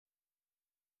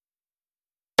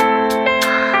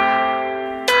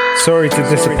Sorry to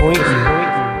disappoint you.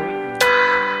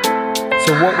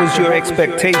 So what was your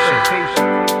expectation?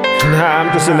 Nah,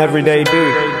 I'm just an everyday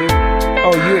dude.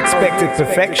 Oh, you expected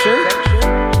perfection?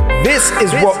 This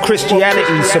is what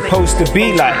Christianity is supposed to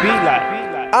be like.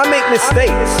 I make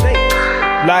mistakes.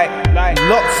 Like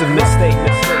lots of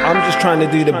mistakes. I'm just trying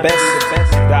to do the best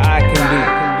that I can do.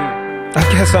 I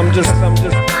guess I'm just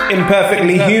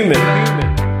imperfectly human.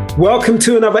 Welcome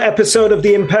to another episode of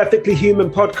the Imperfectly Human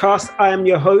podcast. I am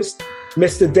your host,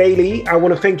 Mr. Daly. I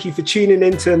want to thank you for tuning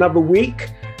in to another week.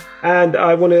 And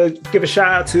I want to give a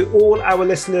shout out to all our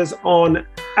listeners on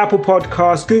Apple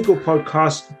Podcasts, Google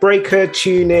Podcasts, Breaker,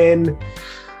 TuneIn,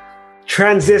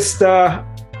 Transistor,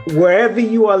 wherever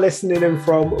you are listening in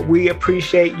from. We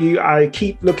appreciate you. I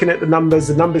keep looking at the numbers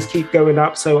keep going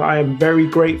up. So I am very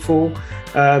grateful.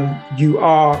 You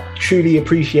are truly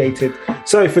appreciated.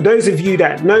 So for those of you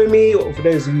that know me, or for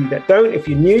those of you that don't, if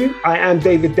you're new, I am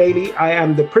David Daly. I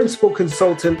am the principal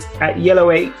consultant at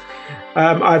Yellow 8.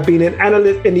 I've been an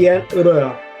analyst in the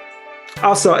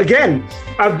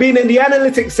I've been in the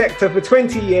analytics sector for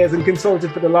 20 years and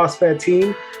consulted for the last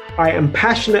 13. I am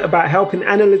passionate about helping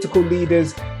analytical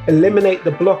leaders eliminate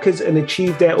the blockers and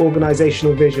achieve their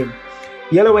organizational vision.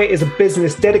 Yellow 8 is a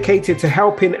business dedicated to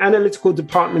helping analytical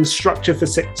departments structure for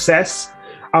success.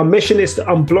 Our mission is to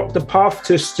unblock the path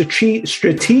to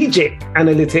strategic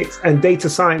analytics and data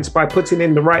science by putting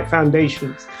in the right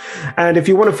foundations. And if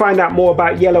you want to find out more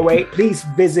about Yellow 8, please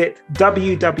visit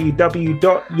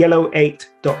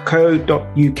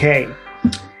www.yellow8.co.uk.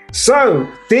 So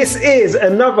this is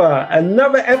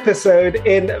another episode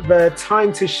in the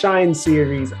Time to Shine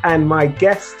series. And my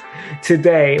guest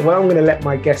today, well, I'm going to let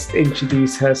my guest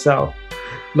introduce herself.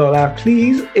 Lola,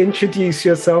 please introduce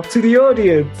yourself to the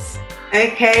audience.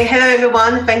 Okay, hello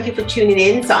everyone. Thank you for tuning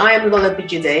in. So I am Lola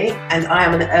Bijide and I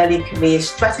am an early career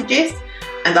strategist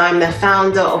and I'm the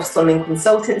founder of Solin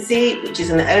Consultancy, which is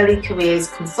an early careers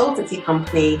consultancy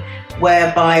company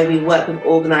whereby we work with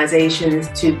organizations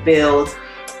to build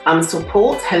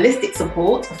holistic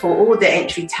support for all their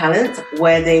entry talent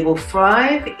where they will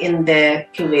thrive in their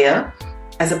career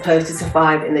as opposed to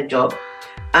survive in a job.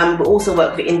 We also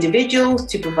work with individuals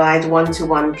to provide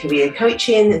one-to-one career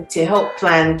coaching to help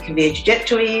plan career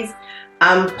trajectories,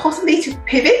 possibly to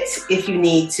pivot if you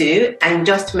need to, and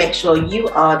just to make sure you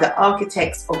are the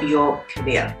architects of your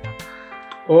career.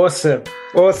 Awesome.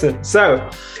 So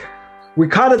we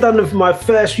kind of done with my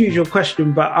first usual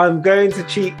question, but I'm going to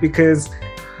cheat because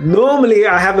normally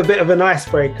I have a bit of an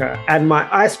icebreaker, and my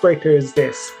icebreaker is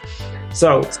this.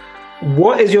 So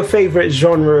what is your favorite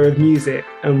genre of music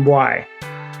and why?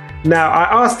 Now,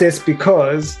 I asked this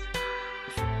because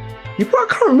I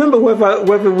can't remember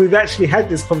whether we've actually had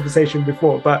this conversation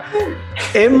before, but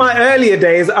in my earlier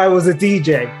days, I was a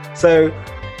DJ. So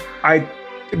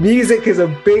music is a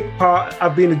big part.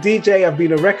 I've been a DJ, I've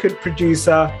been a record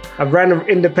producer, I've ran an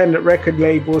independent record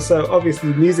label. So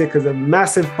obviously music is a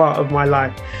massive part of my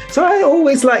life. So I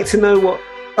always like to know what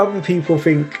other people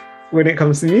think when it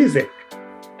comes to music.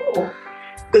 Oh,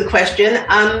 good question.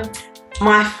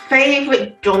 My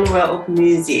favorite genre of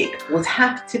music would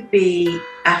have to be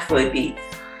Afrobeats.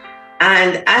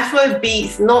 And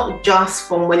Afrobeats, not just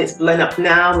from when it's blown up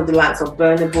now with the likes of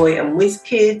Burna Boy and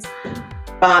Wizkid,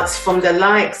 but from the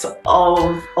likes of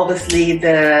obviously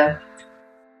the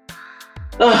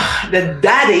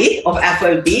daddy of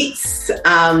Afrobeats,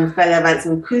 Fela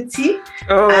Ransome Kuti.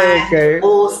 Oh, okay.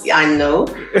 Also, I know.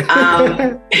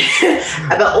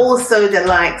 But also the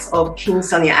likes of King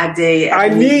Sunny Ade. I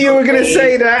knew you were going to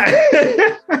say that.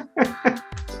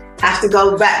 Have to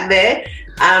go back there.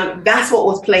 That's what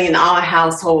was playing in our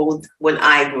household when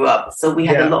I grew up. So we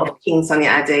had a lot of King Sunny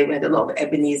Ade. We had a lot of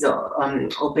Ebenezer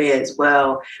Obey as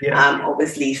well. Yeah.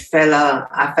 Obviously, Fela.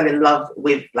 I fell in love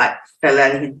with like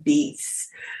Fela and his beats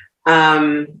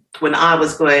when I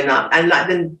was growing up. And like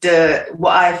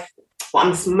what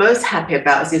I'm most happy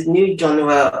about is this new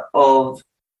genre of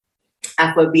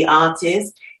Afrobeat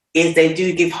artists is they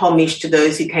do give homage to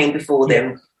those who came before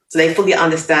them. So they fully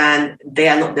understand they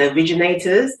are not the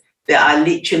originators. They are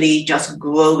literally just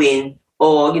growing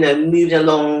or, moving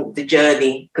along the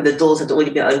journey because the doors had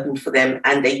already been opened for them.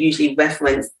 And they usually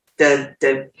reference the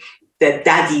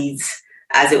daddies,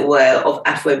 as it were, of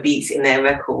Afrobeats in their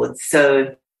records.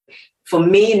 So for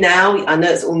me now, I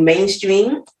know it's all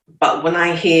mainstream, but when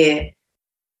I hear,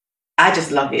 I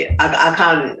just love it. I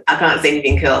can't say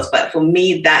anything else. But for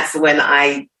me, that's when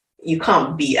you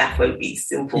can't beat Afrobeats.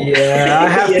 Simple. Yeah, I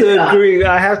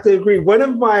have to agree. One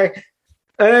of my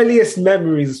earliest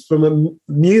memories from a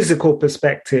musical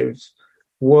perspective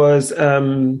was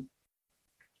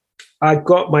I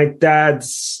got my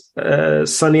dad's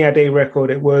Sunny Ade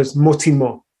record. It was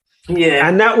Motimo. Yeah.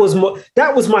 And that was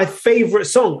my favorite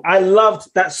song. I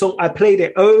loved that song. I played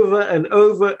it over and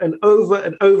over and over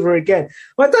and over again.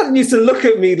 My dad used to look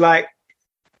at me like,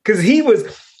 because he was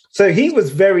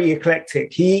very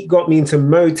eclectic. He got me into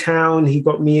Motown. He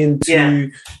got me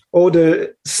into all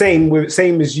the same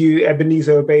as you,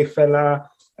 Ebenezer Obey Fela,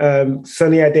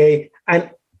 Sunny Ade.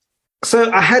 And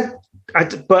so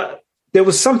but there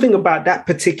was something about that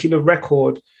particular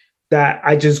record that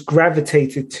I just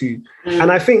gravitated to.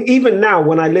 And I think even now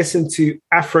when I listen to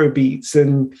Afro beats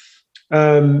and,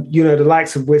 the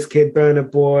likes of Wizkid, Burna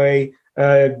Boy,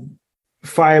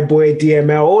 Fireboy,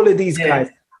 DML, all of these guys,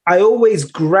 I always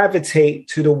gravitate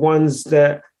to the ones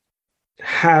that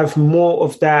have more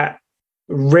of that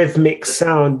rhythmic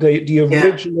sound, the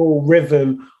original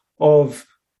rhythm of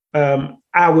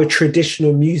our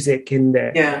traditional music in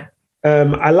there. Yeah.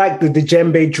 I like the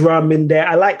djembe drum in there.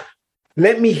 I like,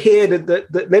 let me hear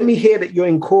that you're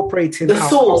incorporating the our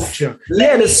source. culture.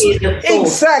 Let me hear the source.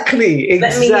 Exactly.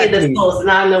 Let me hear the source,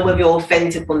 and I don't know whether you're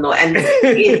authentic or not. And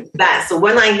it's that. So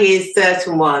when I hear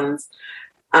certain ones,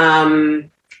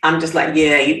 I'm just like,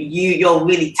 you're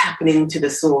really tapping into the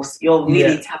source. You're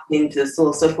really tapping into the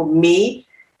source. So for me,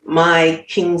 my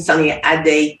King Sunny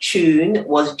Ade tune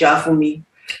was Jah For Me.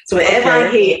 So whenever I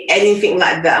hear anything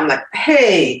like that, I'm like,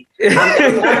 hey,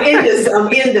 I'm in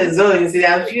the zone. See,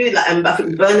 I feel like, I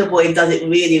think Burna Boy does it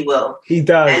really well. He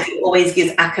does. And he always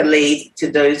gives accolade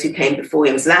to those who came before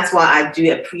him. So that's why I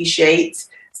do appreciate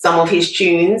some of his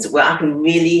tunes where I can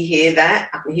really hear that.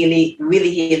 I can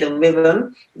really hear the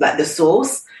rhythm, like the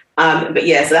source. But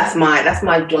yeah, so that's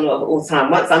my genre of all time.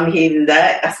 Once I'm hearing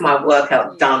that, that's my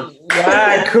workout done.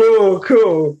 Right,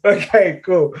 cool. Okay,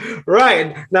 cool.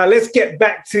 Right, now let's get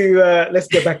back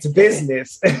to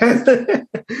business.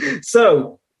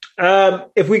 So,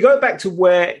 if we go back to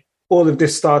where all of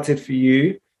this started for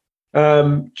you,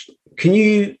 can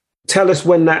you tell us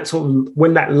when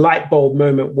that light bulb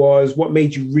moment was? What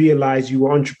made you realize you were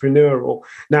entrepreneurial?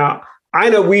 Now, I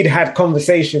know we'd had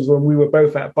conversations when we were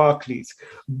both at Barclays,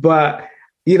 but,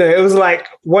 it was like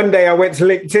one day I went to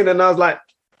LinkedIn and I was like,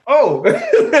 oh,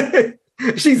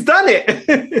 she's done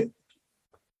it.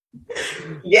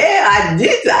 Yeah, I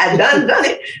did. I done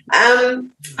it.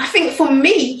 I think for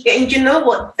me, and you know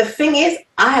what? The thing is,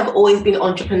 I have always been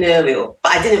entrepreneurial,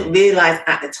 but I didn't realize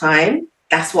at the time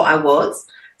that's what I was.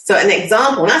 So an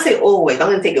example, when I say always, I'm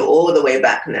going to take it all the way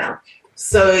back now.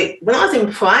 So when I was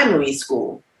in primary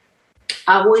school,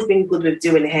 I've always been good with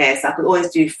doing hair. So I could always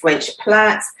do French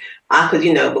plaits. I could,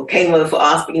 what came over for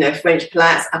us, French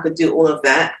plaits. I could do all of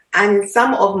that. And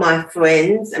some of my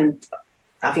friends, and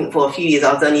I think for a few years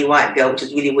I was the only white girl, which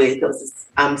is really weird because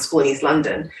school in East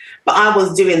London. But I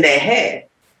was doing their hair.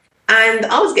 And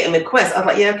I was getting requests. I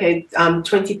was like,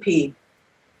 20p.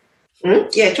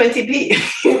 Yeah,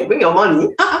 20p. Bring your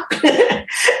money.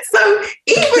 So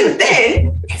even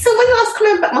then, so when I was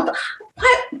coming back, Mom,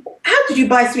 how did you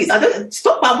buy sweets? I don't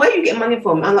stop by. Where are you getting money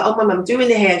from? I'm like, oh, Mum, I'm doing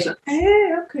the hair. She's like,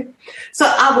 okay. So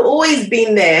I've always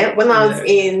been there when I was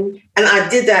in, and I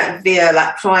did that via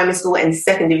like primary school and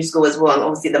secondary school as well. And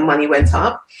obviously the money went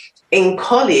up. In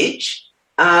college,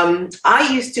 I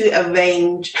used to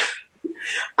arrange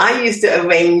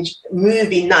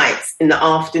movie nights in the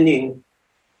afternoon.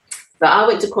 So I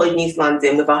went to college in East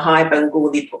London with a high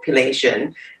Bengali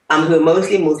population who were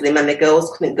mostly Muslim, and the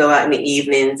girls couldn't go out in the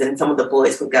evenings and some of the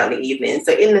boys could go out in the evenings.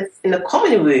 So in the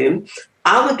common room,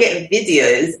 I would get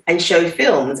videos and show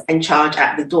films and charge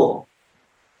at the door.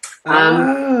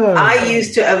 I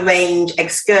used to arrange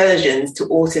excursions to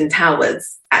Alton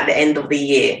Towers at the end of the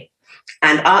year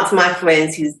and ask my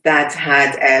friends whose dad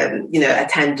had, a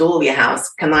tandoori house,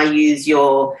 can I use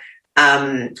your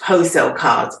wholesale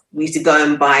card? We used to go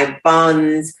and buy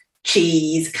buns,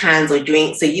 cheese, cans or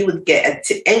drinks. So you would get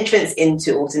an entrance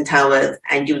into Alton Towers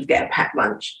and you would get a packed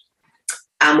lunch.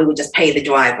 And we would just pay the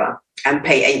driver and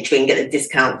pay entry and get a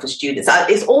discount for students.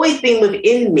 It's always been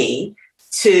within me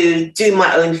to do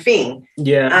my own thing.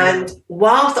 Yeah. And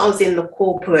whilst I was in the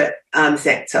corporate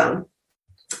sector,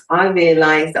 I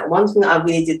realised that one thing that I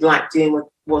really did like doing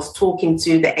was talking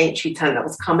to the entry talent that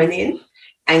was coming in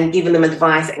and giving them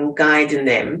advice and guiding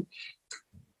them.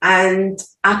 And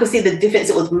I could see the difference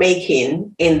it was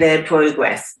making in their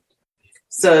progress.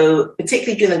 So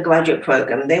particularly during the graduate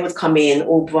program, they would come in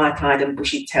all bright-eyed and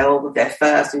bushy-tailed with their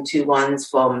first and 2-1s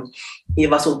from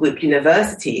Russell Group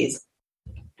universities.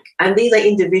 And these are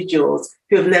individuals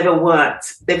who have never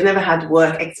worked. They've never had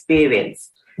work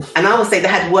experience. And I would say they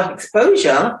had work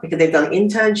exposure because they've done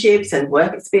internships and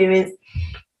work experience.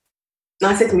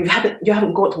 And I said to them, you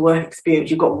haven't got work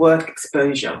experience, you've got work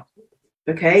exposure.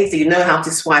 Okay, so you know how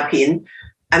to swipe in,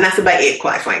 and that's about it,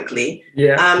 quite frankly.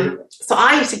 Yeah. So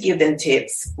I used to give them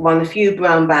tips, run a few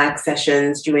brown bag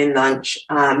sessions during lunch,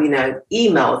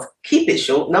 emails, keep it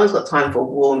short. No one's got time for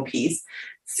war and peace.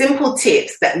 Simple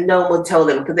tips that no one will tell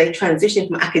them because they transition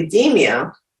from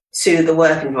academia to the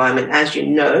work environment. As you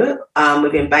know,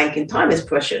 within banking, time is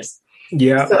precious.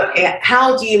 Yeah. So, okay,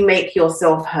 how do you make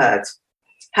yourself heard?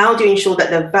 How do you ensure that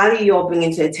the value you're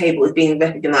bringing to the table is being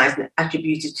recognized and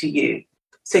attributed to you?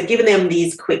 So giving them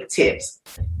these quick tips.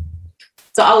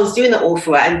 So I was doing it all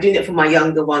for it and doing it for my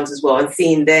younger ones as well and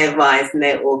seeing their rise in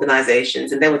their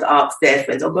organizations. And they would ask their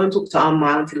friends, go and talk to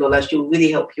my Auntie Lola. She'll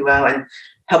really help you out and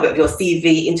help with your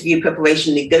CV, interview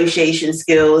preparation, negotiation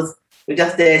skills. You're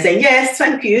just there saying, yes,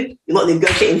 thank you. You're not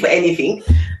negotiating for anything.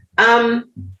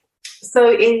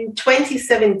 So in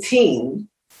 2017,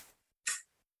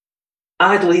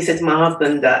 I had already said to my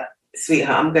husband that,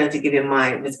 sweetheart, I'm going to give him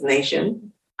my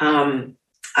resignation. I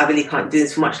really can't do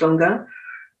this for much longer.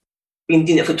 Been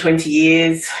doing it for 20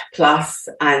 years plus,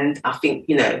 and I think,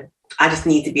 I just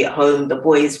need to be at home. The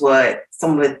boys were,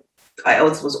 I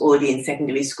also was already in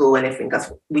secondary school and everything.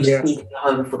 We just need to be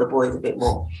home for the boys a bit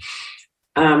more.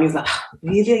 He was like,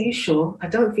 really, are you sure? I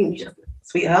don't think you just,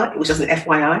 sweetheart, it was just an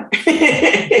FYI.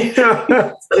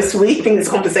 So sweet in this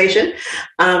conversation.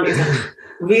 He was like,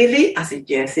 really? I said,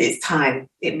 yes, it's time.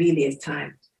 It really is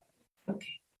time.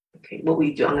 Okay, what will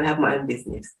you do? I'm going to have my own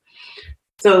business.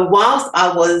 So whilst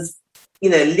I was,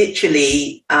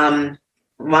 literally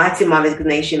writing my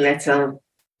resignation letter,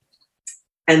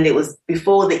 and it was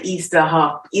before the Easter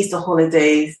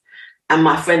holidays, and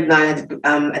my friend and I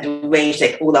had arranged to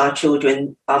take all our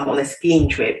children on a skiing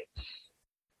trip.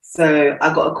 So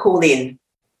I got a call in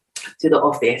to the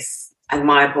office, and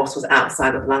my boss was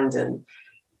outside of London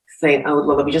saying,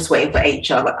 we're just waiting for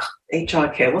HR. Like, HR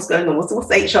care, what's going on? What's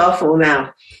HR for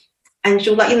now? And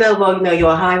she was like, you're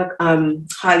a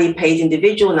highly paid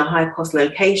individual in a high-cost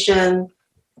location.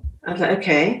 I was like,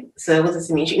 okay, so what does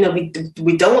it mean?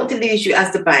 We don't want to lose you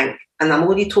as the bank. And I'm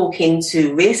already talking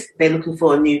to Risk. They're looking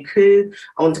for a new coup.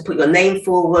 I want to put your name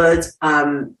forward.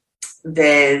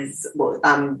 There's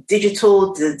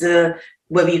digital,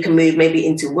 whether you can move maybe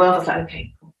into wealth. I was like,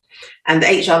 okay, cool. And the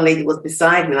HR lady was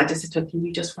beside me. And I just said to her, can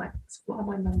you just write, what are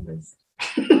my numbers?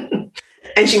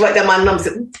 And she wrote down my numbers.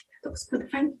 Looks good,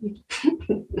 thank you.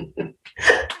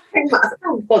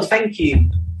 Oh God, thank you.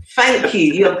 Thank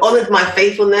you. You have honoured my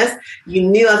faithfulness. You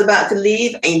knew I was about to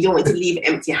leave and you didn't want to leave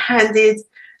empty-handed.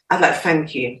 I was like,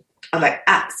 thank you. I was like,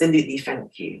 absolutely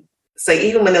thank you. So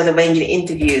even when I was arranging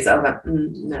interviews, I was like,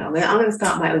 no, I'm going to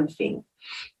start my own thing.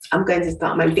 I'm going to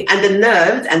start my own thing. And the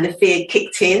nerves and the fear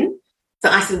kicked in. So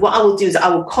I said, what I will do is I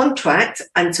will contract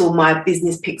until my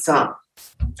business picks up.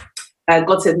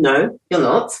 God said, no, you're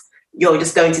not. You're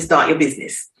just going to start your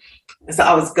business. So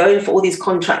I was going for all these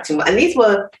contracting, and these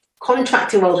were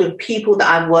contracting roles with people that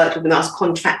I've worked with when I was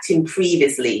contracting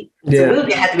previously. Yeah. So we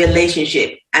already had a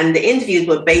relationship, and the interviews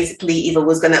were basically either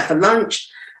was going out for lunch,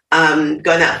 going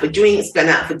out for drinks, going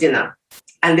out for dinner.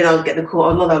 And then I would get the call,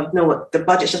 you know what, the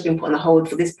budget's just been put on hold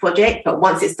for this project, but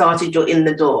once it started, you're in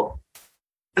the door.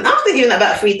 And after doing that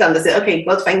about 3 times, I said, okay,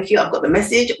 God, thank you. I've got the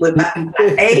message. We're back at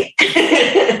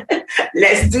 8.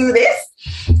 Let's do this.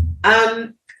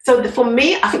 So for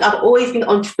me, I think I've always been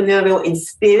entrepreneurial in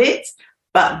spirit,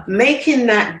 but making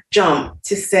that jump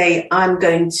to say I'm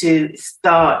going to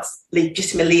start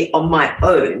legitimately on my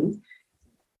own,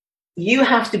 you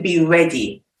have to be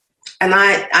ready. And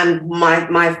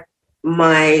my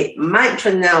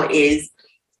mantra now is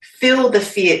feel the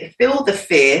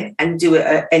fear and do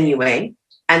it anyway,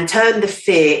 and turn the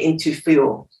fear into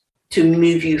fuel to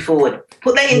move you forward.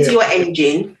 Put that into your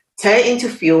engine. Turn it into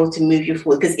fuel to move you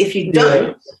forward. Because if you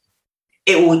don't,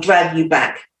 it will drag you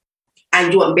back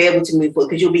and you won't be able to move forward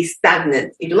because you'll be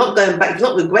stagnant. If you're not going back, if you're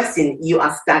not regressing, you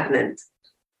are stagnant.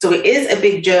 So it is a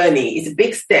big journey. It's a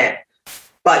big step,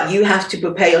 but you have to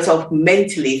prepare yourself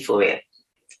mentally for it.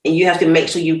 And you have to make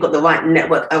sure you've got the right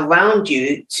network around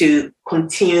you to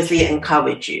continuously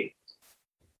encourage you.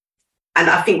 And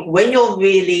I think when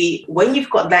you've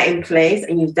got that in place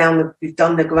and you've done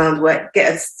the groundwork,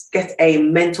 get a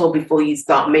mentor before you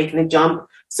start making a jump,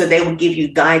 so they will give you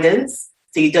guidance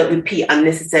so you don't repeat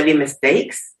unnecessary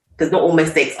mistakes, because not all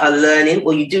mistakes are learning.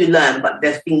 Well, you do learn, but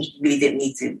there's things you really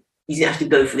you didn't have to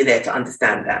go through there to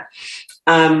understand that.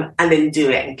 And then do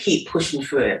it and keep pushing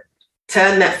through it.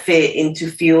 Turn that fear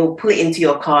into fuel, put it into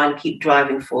your car and keep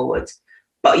driving forward.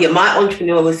 But my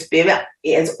entrepreneurial spirit,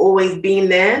 it has always been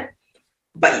there.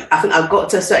 But I think I've got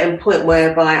to a certain point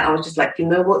whereby I was just like, you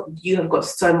know what, you have got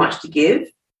so much to give.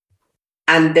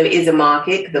 And there is a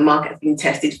market. The market has been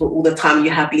tested for all the time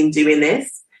you have been doing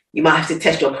this. You might have to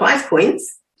test your price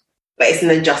points, but it's an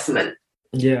adjustment.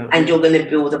 Yeah. And you're going to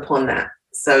build upon that.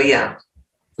 So, yeah.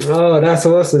 Oh, that's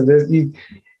awesome.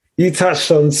 You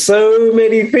touched on so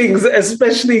many things,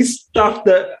 especially stuff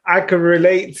that I can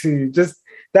relate to. Just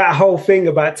that whole thing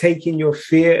about taking your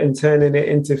fear and turning it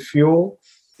into fuel.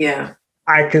 Yeah.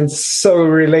 I can so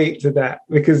relate to that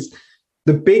because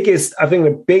the biggest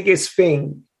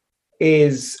thing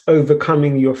is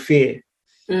overcoming your fear.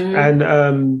 Mm-hmm.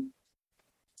 And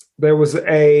there was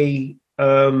a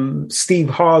famous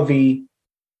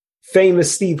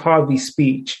Steve Harvey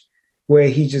speech where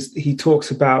he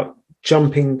talks about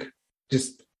jumping,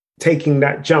 just taking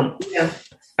that jump. Yeah.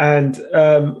 And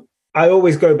I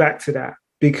always go back to that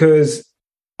because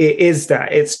it's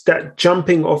that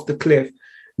jumping off the cliff,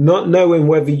 not knowing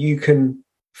whether you can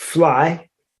fly,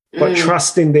 but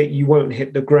trusting that you won't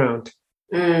hit the ground.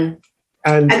 And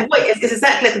it's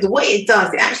exactly because what it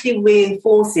does, it actually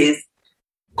reinforces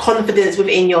confidence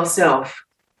within yourself.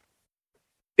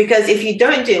 Because if you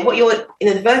don't do it, what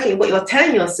you're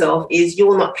telling yourself is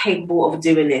you're not capable of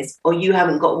doing this, or you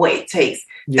haven't got what it takes.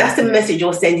 Yeah. That's the message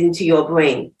you're sending to your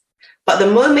brain. But the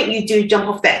moment you do jump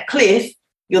off that cliff,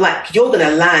 you're going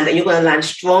to land, and you're going to land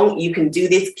strong. You can do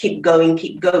this. Keep going.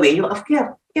 You're like,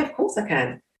 yeah, of course I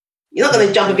can. You're not going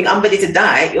to jump and think, I'm ready to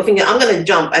die. You're thinking, I'm going to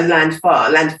jump and land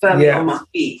firmly on my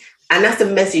feet. And that's the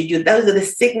message. Those are the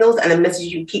signals and the message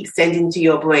you keep sending to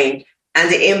your brain. And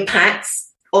it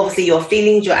impacts, obviously, your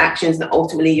feelings, your actions, and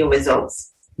ultimately your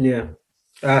results. Yeah,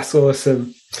 that's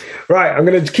awesome. Right, I'm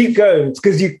going to keep going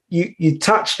because you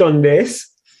touched on this,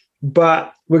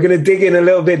 but we're going to dig in a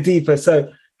little bit deeper.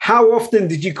 So how often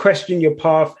did you question your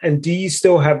path, and do you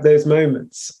still have those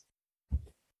moments?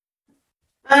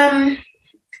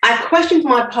 I questioned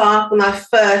my path when I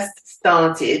first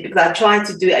started because I tried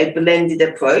to do a blended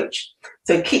approach.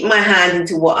 So keep my hand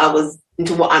into what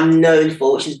I'm known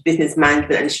for, which is business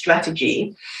management and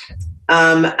strategy.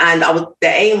 And the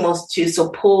aim was to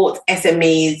support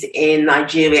SMEs in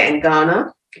Nigeria and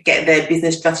Ghana, get their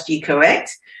business strategy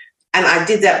correct. And I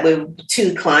did that with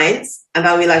 2 clients, and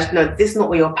I realized, no, this is not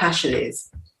where your passion is.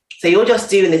 So you're just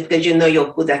doing this because you know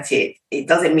you're good at it. It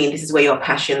doesn't mean this is where your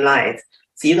passion lies.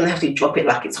 So you're going to have to drop it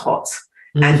like it's hot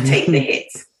and take the hit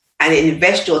and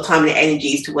invest your time and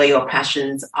energies to where your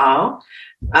passions are.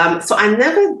 So I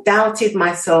never doubted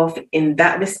myself in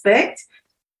that respect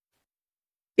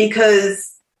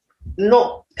because you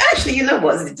know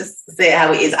what, just say it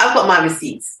how it is. I've got my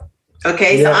receipts.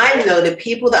 Okay. Yeah. So I know the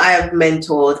people that I have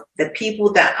mentored, the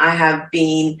people that I have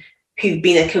who've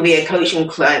been a career coaching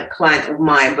client of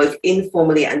mine, both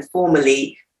informally and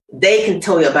formally, they can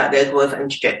tell you about their growth and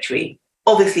trajectory.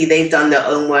 Obviously, they've done their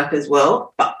own work as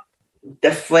well, but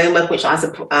the framework which I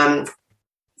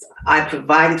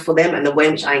provided for them and the way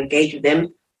in which I engaged with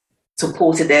them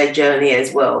supported their journey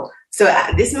as well. So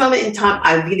at this moment in time,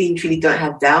 I really and truly don't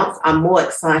have doubts. I'm more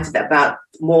excited about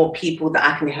more people that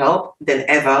I can help than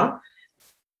ever.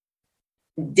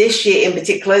 This year in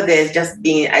particular, there's just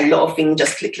been a lot of things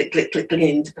just clicking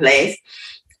into place.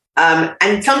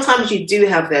 And sometimes you do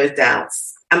have those doubts.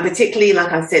 And particularly,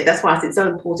 like I said, that's why it's so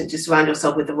important to surround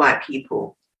yourself with the right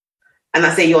people. And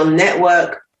I say your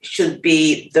network should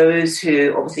be those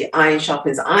who, obviously, iron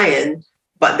sharpens iron,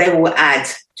 but they will add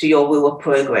to your wheel of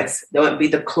progress. There won't be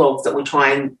the clogs that will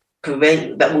try and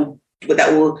prevent, there were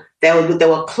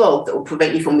clogs that will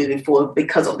prevent you from moving forward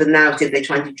because of the narrative they're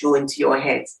trying to draw into your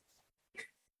head.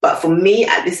 But for me,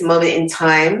 at this moment in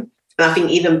time, and I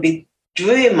think even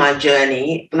during my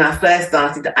journey, when I first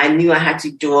started, I knew I had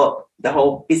to drop the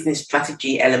whole business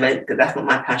strategy element because that's not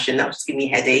my passion. That was just giving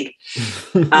me a headache.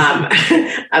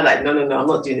 I'm like, no, I'm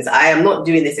not doing this. I am not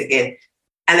doing this again.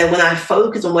 And then when I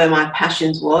focused on where my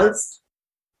passions was,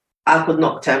 I could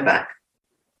not turn back.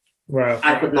 Wow.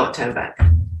 I could not turn back.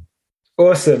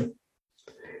 Awesome.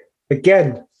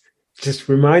 Again, just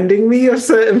reminding me of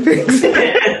certain things.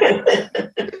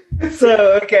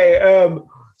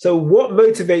 So what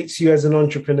motivates you as an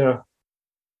entrepreneur?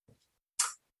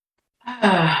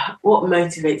 What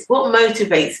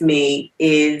motivates me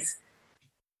is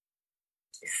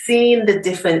seeing the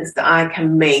difference that I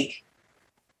can make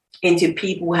into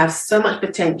people who have so much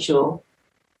potential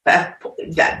that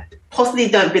possibly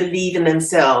don't believe in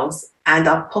themselves and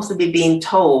are possibly being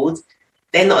told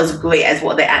they're not as great as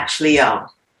what they actually are.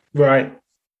 Right.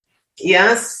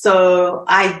 Yeah. So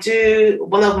I do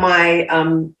one of my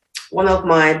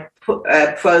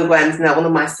programs now, one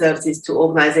of my services to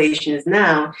organizations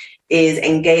now is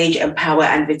Engage, Empower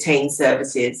and Retain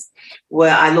Services,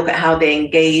 where I look at how they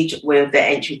engage with their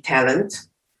entry talent,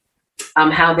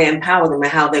 how they empower them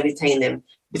and how they retain them,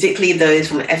 particularly those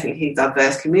from ethnically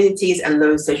diverse communities and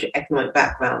low socioeconomic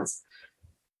backgrounds.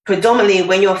 predominantly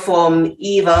when you're from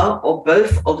either or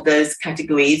both of those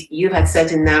categories, you've had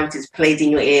certain narratives played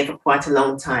in your ear for quite a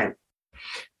long time.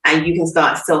 And you can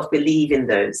start self-believing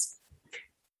those.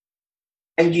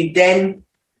 And you then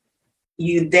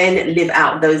live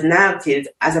out those narratives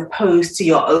as opposed to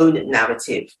your own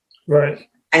narrative. Right.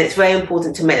 And it's very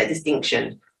important to make that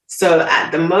distinction. So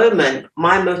at the moment,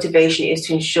 my motivation is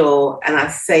to ensure, and I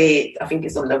say it, I think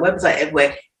it's on the website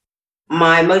everywhere,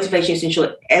 my motivation is to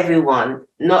ensure everyone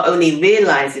not only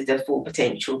realizes their full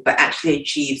potential, but actually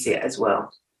achieves it as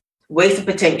well. Wasted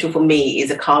potential for me is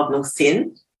a cardinal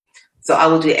sin. So I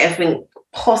will do everything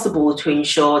possible to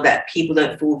ensure that people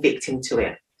don't fall victim to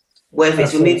it. Whether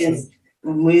it's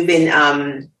removing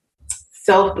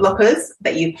self-blockers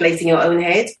that you place in your own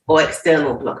head or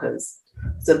external blockers.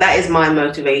 So that is my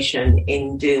motivation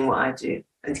in doing what I do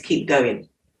and to keep going.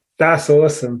 That's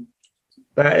awesome.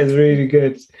 That is really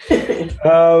good.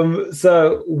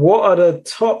 So what are the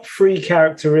top 3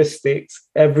 characteristics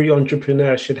every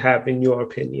entrepreneur should have, in your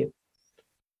opinion?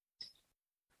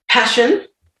 Passion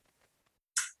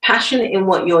in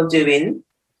what you're doing.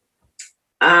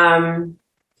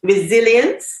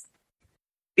 Resilience,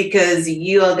 because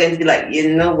you are going to be like,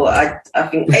 you know what, I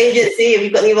think agency, if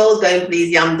you've got any roles going,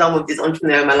 please, I'm done with this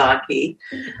entrepreneur malarkey.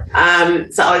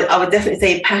 So I would definitely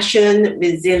say passion,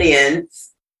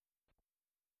 resilience,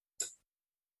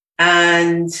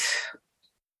 and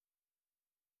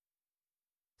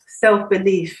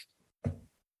self-belief.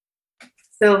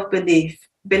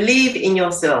 Believe in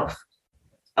yourself.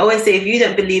 I always say, if you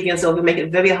don't believe in yourself, it make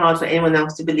it very hard for anyone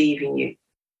else to believe in you.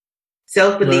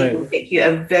 Self-belief will take you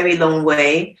a very long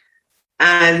way.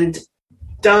 And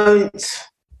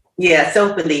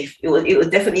self-belief. It will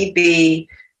definitely be,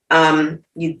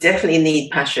 you definitely need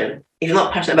passion. If you're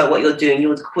not passionate about what you're doing, you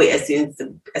would quit as soon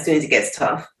as it gets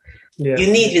tough. Yeah.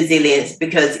 You need resilience,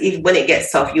 because when it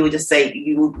gets tough, you will just say,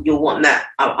 you'll want that,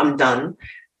 I'm done.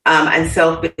 And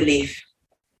self-belief.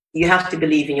 You have to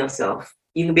believe in yourself.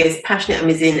 You can be as passionate and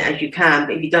resilient as you can,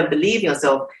 but if you don't believe in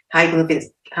yourself, how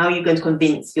are you going to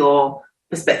convince your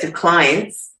prospective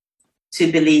clients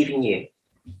to believe in you?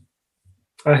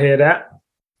 I hear that.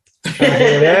 I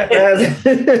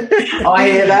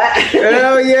hear that.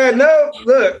 Oh yeah, no.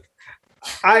 Look,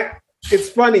 it's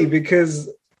funny because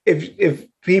if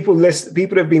people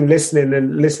have been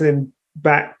listening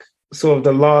back, sort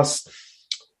of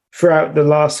throughout the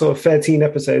last sort of 13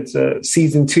 episodes,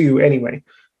 season 2 anyway.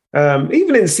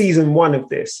 Even in season 1 of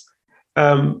this,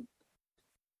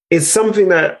 it's something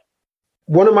that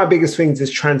one of my biggest things is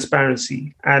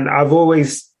transparency. And I've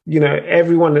always,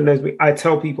 everyone that knows me, I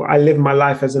tell people I live my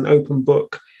life as an open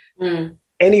book.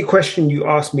 Any question you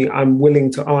ask me, I'm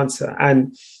willing to answer.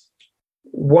 And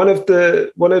one of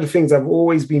the things I've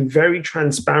always been very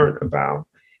transparent about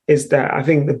is that I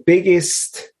think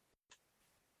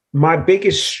my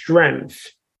biggest strength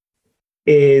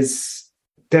is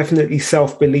definitely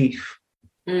self-belief,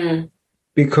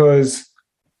 because,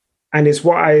 and it's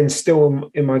what I instill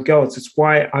in my girls. It's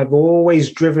why I've always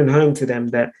driven home to them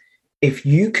that if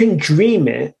you can dream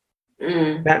it,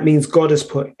 that means God has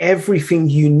put everything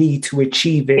you need to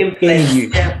achieve it in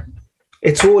you. Yeah.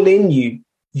 It's all in you.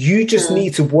 You just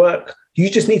need to work. You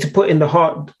just need to put in the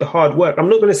hard work. I'm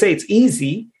not going to say it's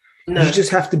easy. No. You just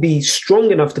have to be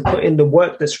strong enough to put in the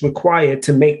work that's required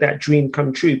to make that dream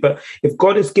come true. But if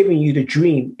God is giving you the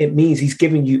dream, it means he's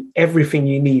giving you everything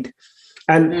you need.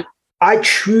 And I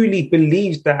truly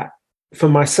believe that for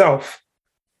myself,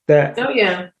 that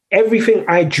everything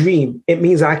I dream, it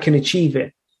means I can achieve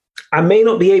it. I may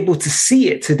not be able to see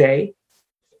it today,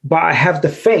 but I have the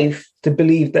faith to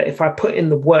believe that if I put in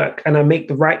the work and I make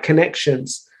the right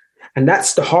connections, and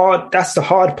that's the hard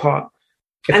part.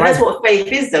 That's what faith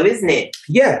is, though, isn't it?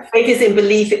 Yeah. Faith is in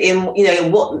belief in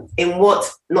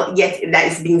what not yet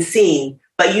that is being seen,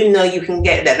 but you can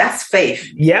get there. That's faith.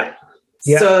 Yeah.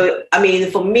 So, I mean,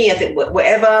 for me, I think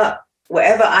whatever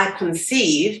I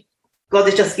conceive, God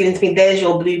is just giving to me, there's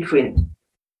your blueprint.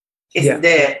 It's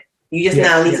there. You just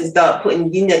now need to start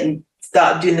putting,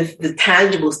 start doing the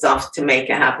tangible stuff to make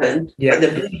it happen. Yeah. But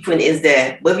the blueprint is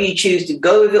there. Whether you choose to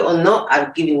go with it or not,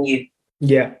 I've given you.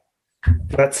 Yeah.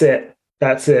 That's it.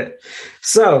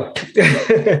 So,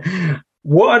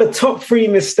 what are the top 3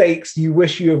 mistakes you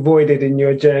wish you avoided in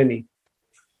your journey?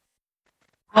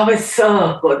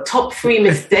 Top 3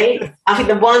 mistakes. I think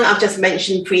the one I've just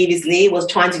mentioned previously was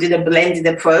trying to do the blended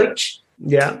approach.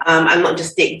 Yeah. And not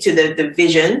just stick to the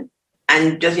vision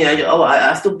and just,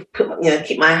 I still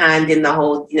keep my hand in the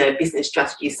whole, business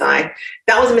strategy side.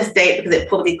 That was a mistake because it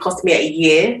probably cost me a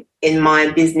year in my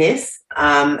business.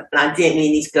 And I didn't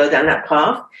really need to go down that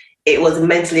path. It was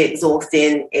mentally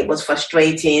exhausting. It was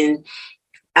frustrating.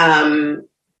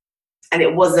 and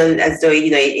it wasn't as though,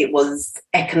 it was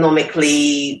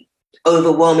economically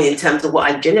overwhelming in terms of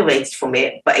what I generated from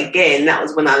it. But again, that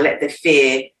was when I let the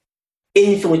fear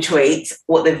infiltrate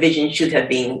what the vision should have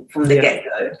been from the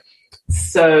get-go.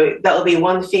 So that would be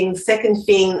one thing. Second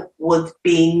thing would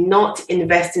be not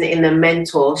investing in a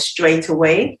mentor straight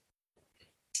away.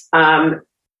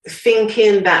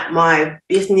 Thinking that my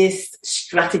business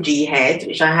strategy head,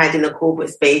 which I had in the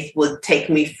corporate space, would take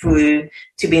me through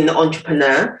to being an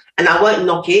entrepreneur. And I won't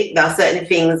knock it. There are certain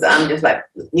things I'm just like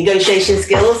negotiation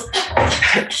skills,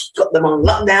 got them on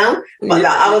lockdown. But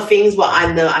there are other things where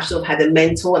I know I should have had a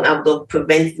mentor and I would have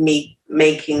prevented me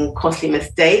making costly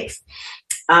mistakes.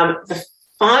 The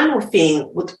final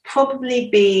thing would probably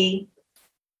be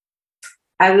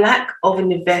a lack of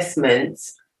an investment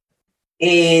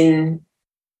in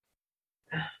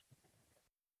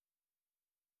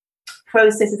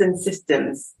processes and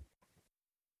systems,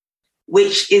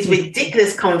 which is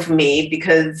ridiculous coming from me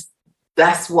because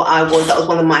that's what I was. That was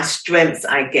one of my strengths,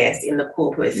 I guess, in the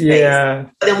corporate space. Yeah.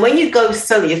 But then when you go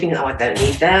solo, you're thinking, I don't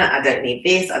need that. I don't need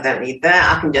this. I don't need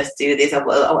that. I can just do this. I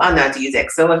know how to use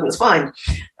Excel. Everything's fine.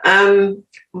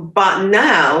 But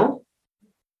now,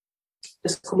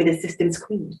 just call me the systems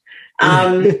queen.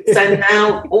 So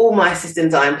now all my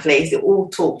systems are in place. They all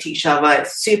talk to each other.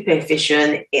 It's super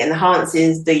efficient. It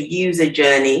enhances the user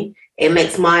journey. It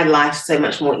makes my life so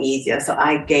much more easier. So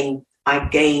I gain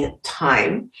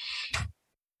time.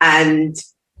 And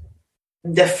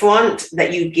the front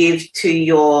that you give to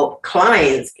your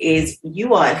clients is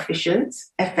you are efficient,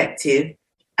 effective,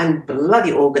 and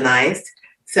bloody organized.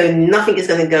 So nothing is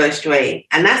going to go astray.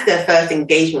 And that's their first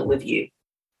engagement with you.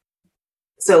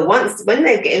 So when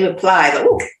they're getting replies, like,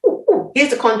 here's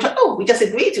the contract. Oh, we just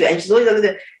agreed to it. And she's always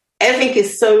under everything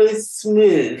is so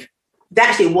smooth. They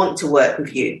actually want to work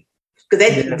with you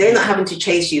because they're not having to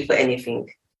chase you for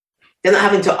anything. They're not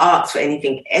having to ask for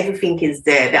anything. Everything is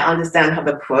there. They understand how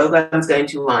the program's going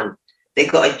to run.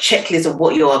 They've got a checklist of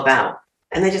what you're about.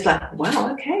 And they're just like,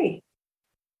 wow, okay.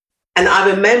 And I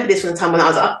remember this from the time when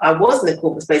I was in the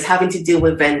corporate space, having to deal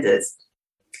with vendors.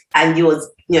 And you was,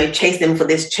 chasing them for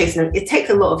this, chasing them. It takes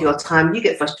a lot of your time. You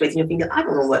get frustrated. You're thinking, I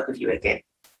don't want to work with you again.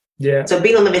 Yeah. So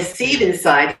being on the receiving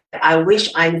side, I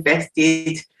wish I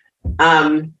invested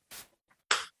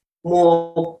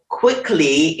more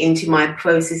quickly into my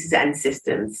processes and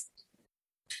systems.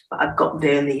 But I got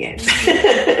there in the end.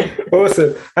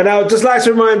 Awesome. And I would just like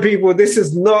to remind people, this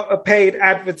is not a paid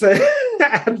advert.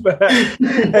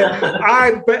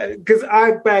 Because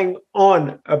I bang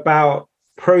on about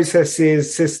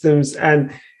processes, systems,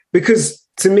 and because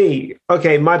to me,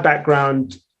 okay, my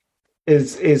background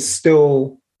is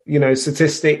still,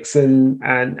 statistics and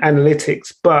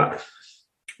analytics, but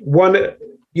the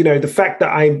fact that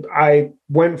I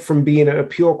went from being a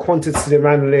pure quantitative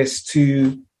analyst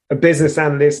to a business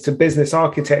analyst to business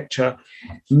architecture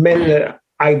meant that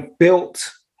I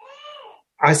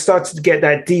started to get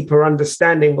that deeper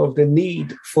understanding of the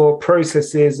need for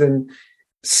processes and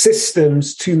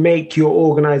systems to make your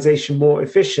organization more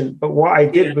efficient. But what I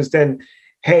did was then,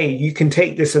 hey, you can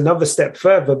take this another step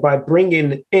further by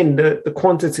bringing in the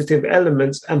quantitative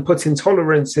elements and putting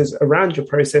tolerances around your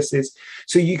processes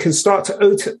so you can start to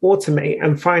automate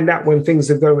and find out when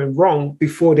things are going wrong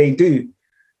before they do.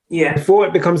 Yeah. Before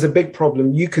it becomes a big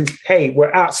problem, you can, hey,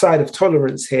 we're outside of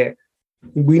tolerance here.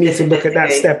 We need to look at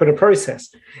that step of the process.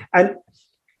 And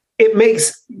it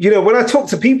makes, when I talk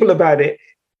to people about it,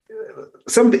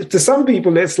 to some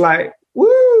people, it's like,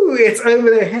 woo, it's over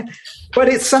their head. But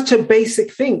it's such a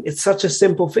basic thing. It's such a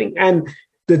simple thing. And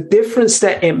the difference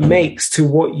that it makes to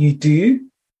what you do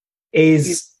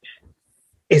is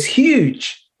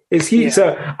huge. It's huge. Yeah.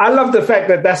 So I love the fact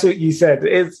that that's what you said.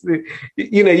 It's,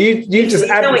 you just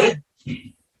add.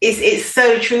 It's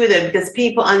so true though, because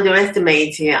people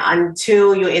underestimate it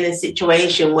until you're in a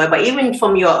situation where, but even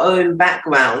from your own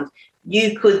background,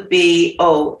 you could be,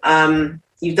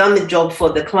 you've done the job for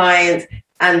the client,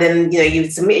 and then,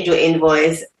 you've submitted your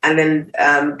invoice, and then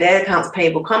their accounts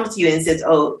payable comes to you and says,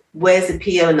 oh, where's the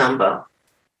PO number?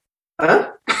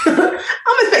 Huh?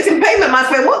 I'm expecting payment, my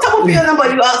friend. What type of PO number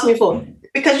are you asking me for?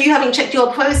 Because you haven't checked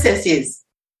your processes.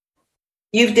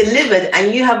 You've delivered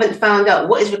and you haven't found out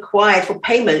what is required for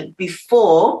payment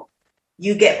before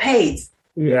you get paid.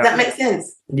 Yeah. Does that make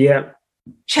sense? Yeah.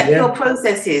 Check your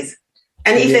processes.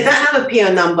 And if they don't have a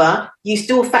PO number, you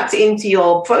still factor into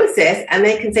your process, and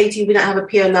they can say to you, we don't have a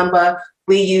PO number,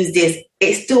 we use this.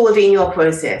 It's still within your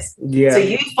process. Yeah. So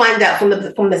you find out from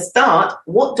the start,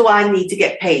 what do I need to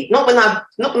get paid? Not when I've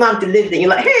delivered it. You're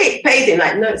like, hey, paid it.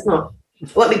 Like, no, it's not.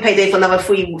 It won't be paid for another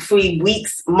 3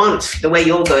 weeks, month, the way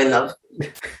you're going, love.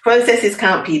 Processes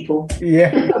count, people.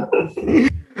 Yeah.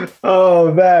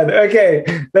 Oh man. Okay,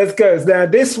 let's go. Now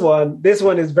this one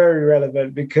is very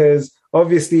relevant because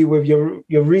obviously with your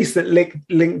recent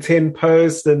LinkedIn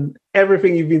post and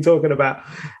everything you've been talking about,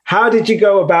 how did you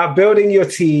go about building your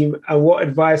team and what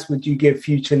advice would you give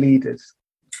future leaders?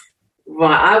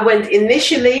 Right, I went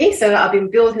initially, so I've been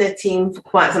building a team for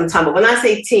quite some time. But when I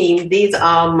say team, these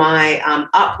are my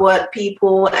Upwork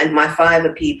people and my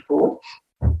Fiverr people,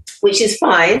 which is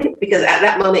fine because at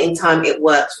that moment in time, it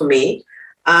works for me.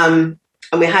 And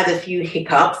we had a few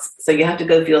hiccups. So you have to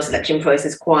go through your selection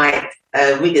process quite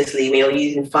rigorously when you're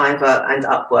using Fiverr and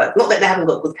Upwork. Not that they haven't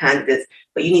got good candidates,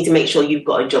 but you need to make sure you've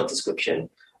got a job description.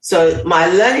 So my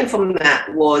learning from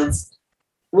that was,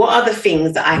 what are the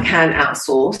things that I can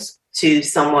outsource to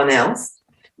someone else?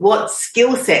 What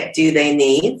skill set do they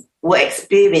need? What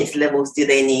experience levels do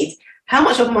they need? How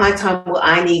much of my time will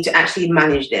I need to actually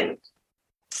manage them?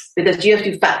 Because you have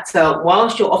to factor,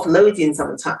 whilst you're offloading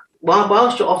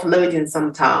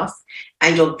some tasks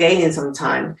and you're gaining some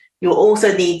time, you'll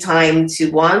also need time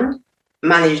to, one,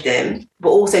 manage them, but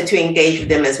also to engage with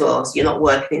them as well. So you're not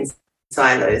working in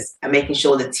silos and making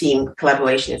sure the team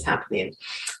collaboration is happening.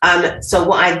 So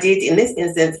what I did in this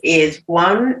instance is,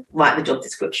 one, write the job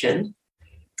description,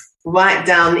 write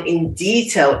down in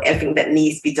detail everything that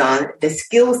needs to be done, the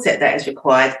skill set that is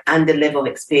required, and the level of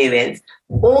experience.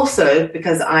 Also,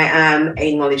 because I am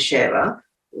a knowledge sharer,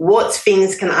 what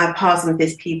things can I pass on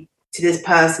to this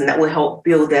person that will help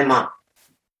build them up?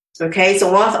 Okay, so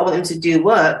whilst I want them to do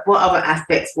work, what other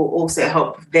aspects will also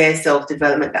help their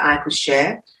self-development that I could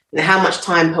share? And how much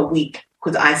time per week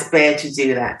could I spare to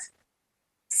do that?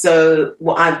 So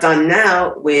what I've done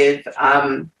now with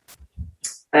my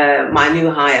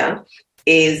new hire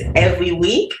is every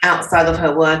week outside of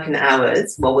her working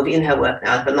hours, well, within her working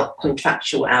hours, but not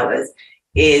contractual hours,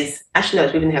 it's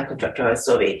within her contractual hours,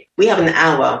 we have an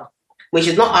hour, which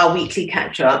is not our weekly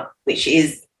catch-up, which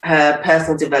is her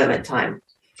personal development time.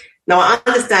 Now, I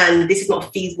understand this is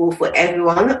not feasible for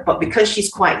everyone, but because she's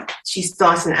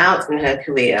starting out in her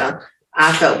career,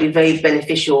 I felt it would be very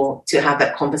beneficial to have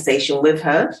that conversation with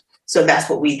her. So that's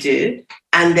what we do.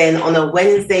 And then on a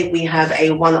Wednesday, we have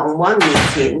a one-on-one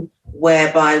meeting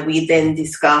whereby we then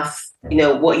discuss,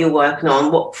 what you're working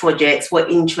on, what projects,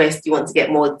 what interests you want to get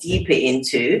more deeper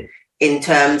into in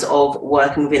terms of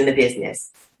working within the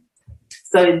business.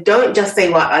 So don't just say,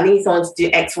 well, I need someone to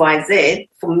do X, Y, Z.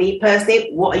 For me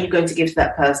personally, what are you going to give to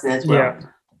that person as well? Yeah.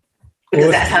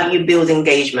 Because that's how you build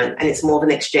engagement, and it's more of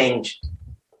an exchange.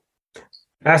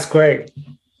 That's great.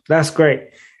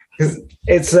 Because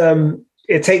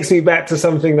it takes me back to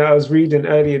something that I was reading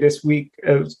earlier this week.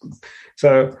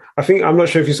 So I'm not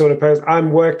sure if you saw the post. I've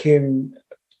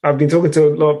been talking to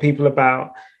a lot of people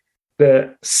about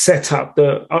the setup,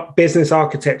 the business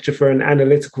architecture for an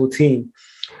analytical team.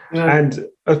 Yeah. And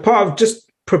as part of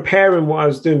just preparing what I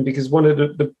was doing, because one of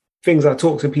the things I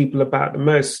talk to people about the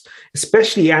most,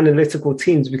 especially analytical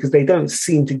teams, because they don't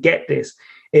seem to get this,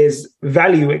 is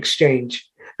value exchange.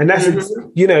 And that's,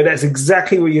 that's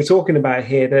exactly what you're talking about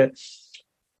here, that,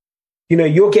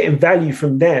 you're getting value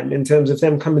from them in terms of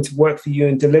them coming to work for you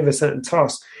and deliver certain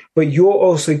tasks, but you're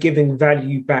also giving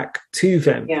value back to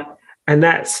them. Yeah. And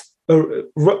that's,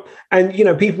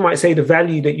 people might say the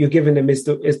value that you're giving them is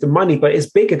the money, but it's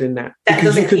bigger than that. That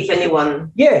doesn't keep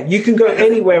anyone. Yeah, you can go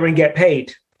anywhere and get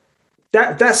paid.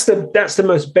 That's the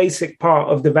most basic part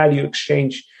of the value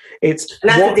exchange. And that's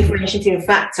the differentiating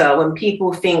factor when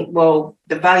people think, well,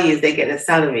 the value is they get a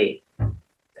salary.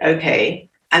 Okay.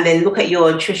 And then look at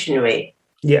your attrition rate.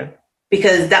 Yeah.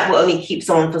 Because that will only keep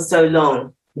someone for so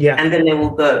long. Yeah. And then they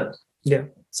will go. Yeah.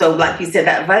 So like you said,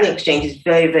 that value exchange is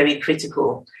very, very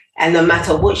critical. And no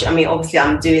matter which, obviously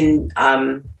I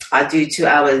do 2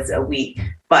 hours a week,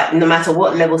 but no matter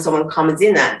what level someone comes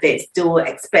in at, they still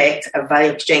expect a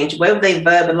value exchange. Whether they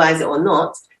verbalize it or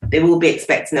not, they will be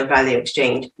expecting a value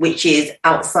exchange, which is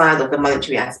outside of the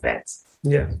monetary aspect.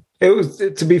 Yeah. It was,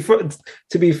 to be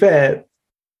fair,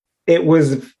 that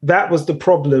was the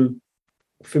problem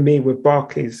for me with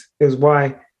Barclays. It was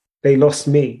why they lost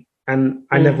me and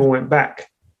I never went back.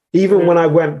 Even when I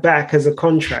went back as a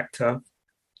contractor,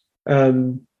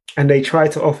 and they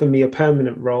tried to offer me a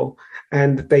permanent role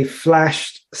and they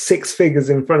flashed 6 figures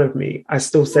in front of me, I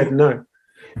still said no,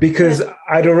 because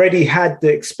I'd already had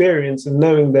the experience of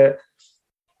knowing that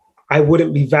I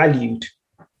wouldn't be valued.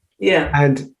 Yeah.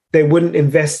 And they wouldn't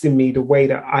invest in me the way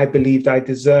that I believed I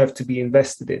deserved to be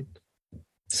invested in.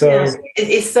 So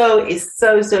it's so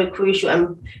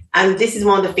crucial. And this is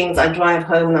one of the things I drive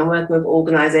home when I'm working with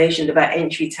organizations about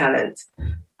entry talent.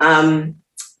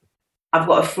 I've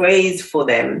got a phrase for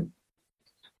them.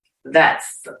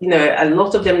 that's, a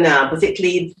lot of them now,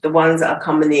 particularly the ones that are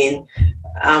coming in,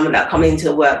 that are coming into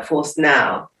the workforce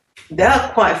now, they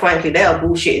are, quite frankly, they are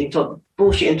bullshit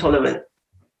intolerant.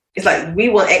 It's like, we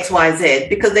want X, Y, Z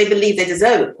because they believe they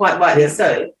deserve it, quite rightly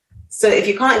so. So if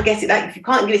you can't get it, if you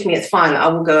can't give it to me, it's fine. I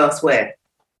will go elsewhere.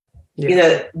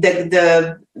 Yeah.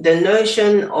 The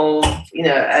notion of,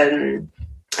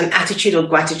 an attitude of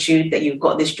gratitude that you've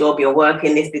got this job, you're working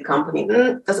in this big company,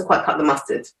 doesn't quite cut the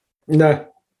mustard. No.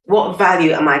 What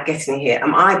value am I getting here?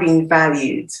 Am I being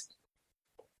valued?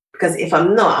 Because if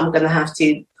I'm not, I'm going to have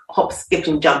to hop, skip,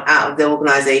 and jump out of the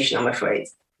organization, I'm afraid.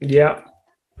 Yeah.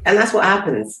 And that's what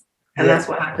happens. That's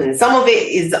what happens. Some of it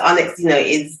is,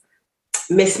 is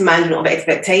mismanagement of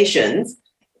expectations,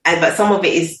 but some of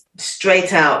it is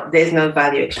straight out, there's no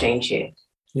value exchange here.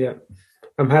 Yeah.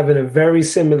 I'm having a very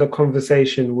similar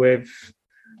conversation with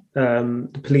the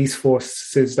police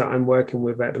forces that I'm working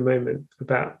with at the moment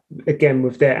about, again,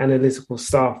 with their analytical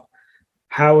staff,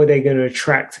 how are they going to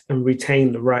attract and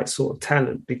retain the right sort of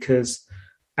talent? Because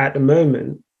at the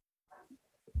moment,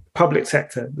 public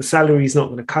sector, the salary is not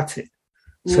going to cut it.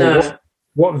 So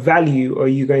what value are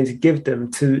you going to give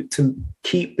them to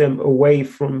keep them away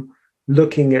from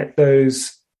looking at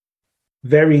those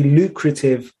very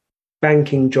lucrative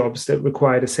banking jobs that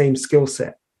require the same skill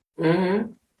set?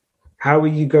 Mm-hmm. How are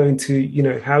you going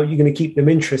to, how are you going to keep them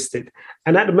interested?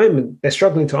 And at the moment, they're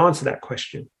struggling to answer that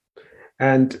question.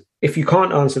 And if you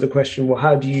can't answer the question, well,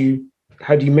 how do you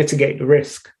mitigate the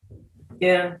risk?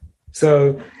 Yeah.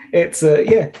 So it's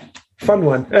fun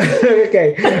one.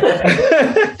 Okay.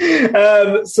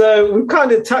 So we've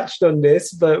kind of touched on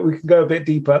this, but we can go a bit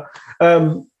deeper.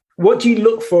 What do you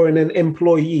look for in an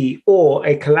employee or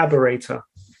a collaborator?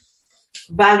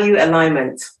 Value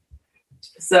alignment.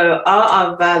 So are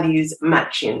our values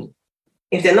matching?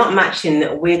 If they're not matching,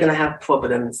 we're going to have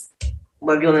problems.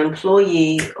 Whether you're an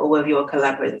employee or whether you're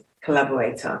a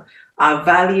collaborator, our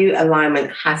value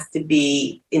alignment has to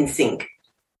be in sync.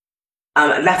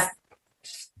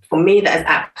 For me, that is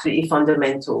absolutely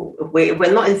fundamental. If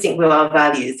we're not in sync with our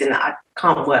values, then I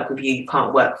can't work with you. You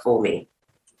can't work for me,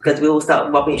 because we all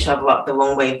start rubbing each other up the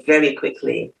wrong way very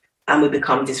quickly, and we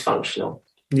become dysfunctional.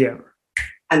 Yeah.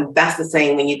 And that's the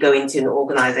same when you go into an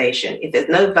organization. If there's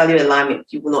no value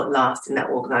alignment, you will not last in that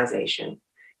organization.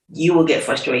 You will get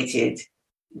frustrated.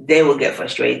 They will get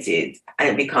frustrated, and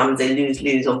it becomes a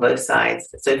lose-lose on both sides.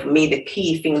 So for me, the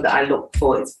key thing that I look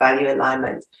for is value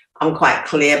alignment. I'm quite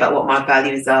clear about what my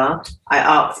values are. I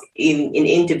ask in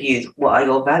interviews, what are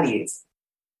your values?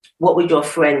 What would your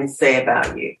friends say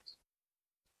about you?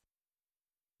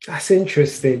 That's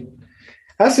interesting.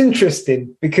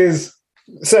 Because,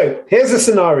 so here's a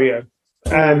scenario.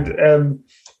 And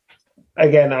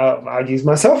again, I'll use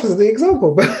myself as the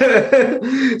example.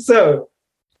 So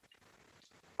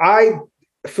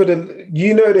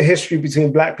the history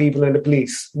between Black people and the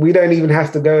police. We don't even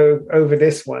have to go over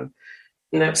this one.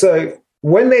 No. So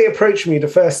when they approached me the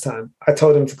first time, I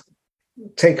told them to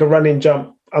take a running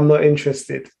jump. I'm not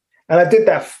interested. And I did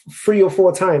that 3 or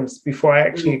 4 times before I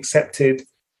actually accepted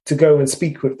to go and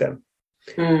speak with them.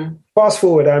 Fast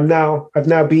forward, I've now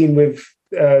been with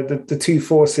the two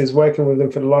forces, working with them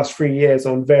for the last 3 years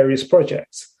on various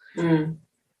projects. The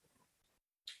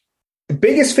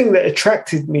biggest thing that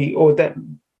attracted me, or that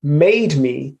made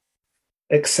me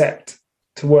accept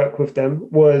to work with them,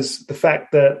 was the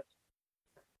fact that,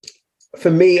 for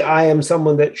me, I am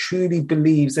someone that truly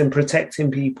believes in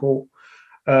protecting people.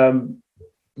 I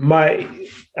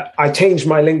changed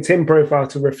my LinkedIn profile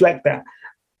to reflect that.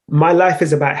 My life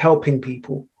is about helping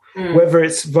people, whether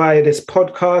it's via this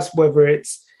podcast, whether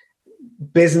it's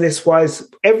business-wise.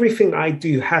 Everything I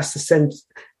do has to send.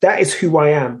 That is who I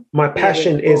am. My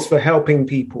passion is for helping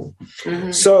people.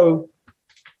 Mm-hmm. So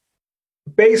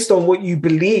based on what you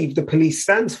believe the police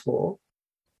stands for,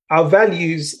 our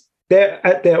values, their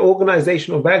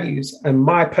organizational values and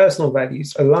my personal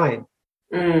values align.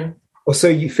 Or so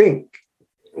you think.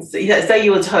 So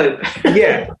you would hope.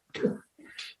 Yeah.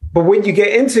 But when you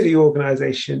get into the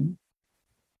organization,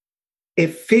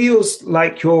 it feels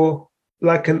like you're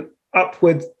like an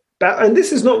upward, and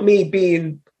this is not me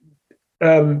being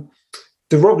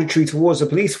derogatory towards the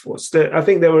police force. I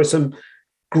think there were some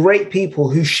great people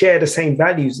who share the same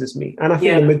values as me. And I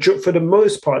think for the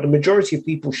most part, the majority of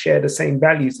people share the same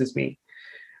values as me.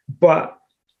 But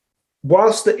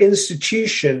whilst the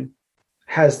institution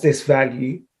has this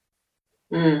value,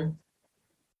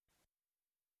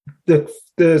 the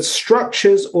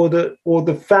structures the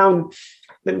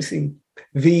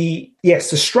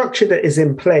structure that is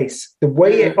in place, the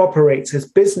way it operates, its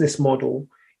business model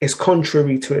is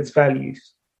contrary to its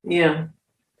values. Yeah.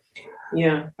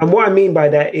 Yeah. And what I mean by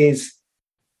that is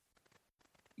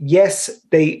yes,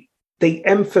 they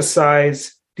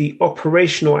emphasize the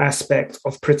operational aspect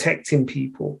of protecting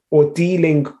people or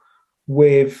dealing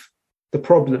with the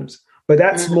problems, but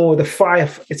that's more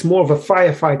it's more of a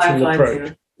firefighting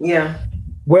approach. Yeah.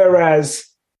 Whereas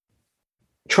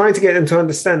trying to get them to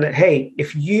understand that, hey,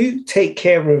 if you take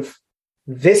care of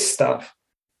this stuff,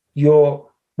 we're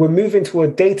moving to a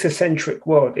data-centric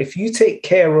world. If you take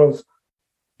care of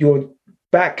your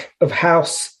back of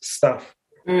house stuff,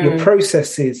 your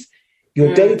processes,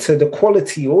 your data, the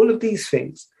quality, all of these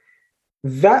things,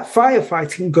 that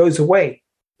firefighting goes away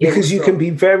because you can be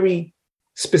very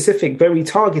specific, very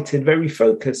targeted, very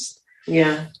focused.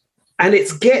 Yeah. And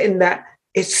it's getting that.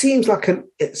 It seems like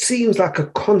a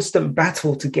constant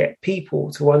battle to get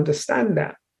people to understand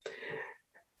that.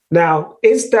 Now,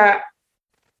 is that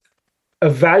a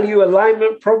value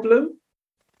alignment problem,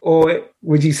 or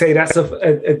would you say that's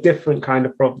a different kind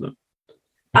of problem?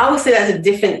 I would say that's a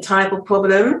different type of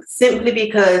problem, simply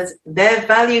because their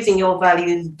values and your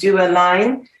values do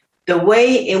align. The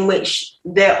way in which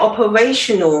their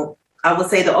operational, I would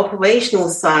say the operational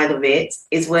side of it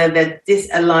is where the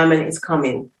disalignment is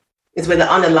coming. Is where the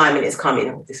unalignment is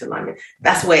coming, disalignment.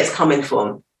 That's where it's coming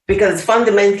from. Because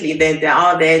fundamentally, they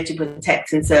are there to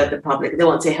protect and serve the public. They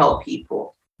want to help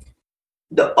people.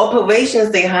 The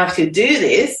operations they have to do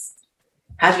this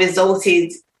has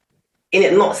resulted in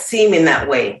it not seeming that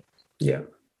way. Yeah.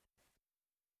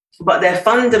 But they're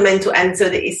fundamental. And so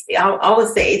I would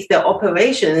say it's the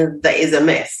operation that is a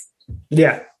mess.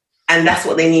 Yeah. And that's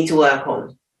what they need to work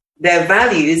on. Their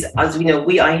values, as we know,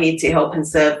 we are here to help and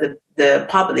serve the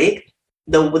public.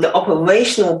 The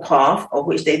operational path of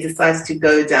which they decide to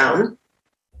go down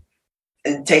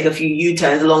and take a few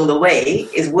U-turns along the way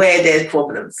is where there's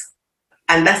problems.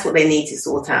 And that's what they need to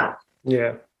sort out.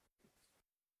 Yeah.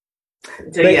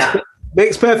 So,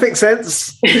 Makes perfect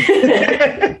sense.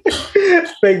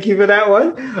 Thank you for that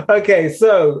one. Okay,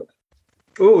 so,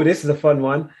 this is a fun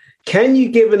one. Can you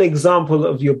give an example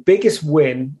of your biggest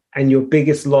win and your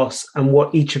biggest loss and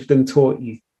what each of them taught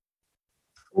you?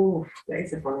 Oh, that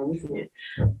is a fun one, isn't it?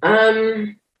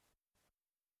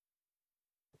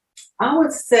 I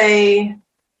would say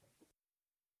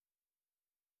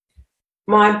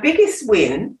my biggest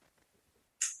win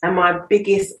and my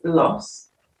biggest loss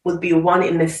would be one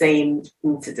in the same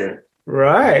incident.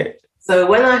 Right. So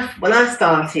when I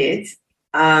started,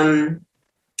 and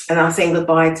I was saying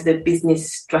goodbye to the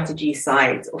business strategy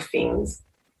side of things,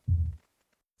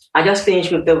 I just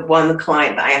finished with the one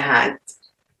client that I had.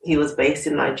 He was based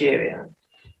in Nigeria,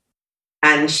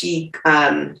 and she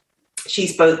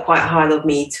spoke quite highly of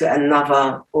me to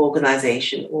another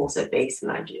organization also based in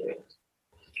Nigeria,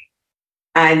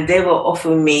 and they were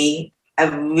offering me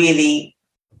a really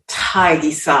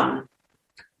tidy sum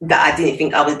that I didn't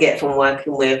think I would get from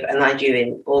working with a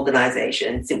Nigerian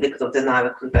organization simply because of the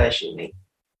Naira conversion rate,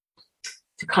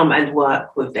 to come and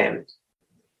work with them.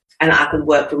 And I could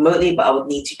work remotely, but I would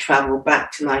need to travel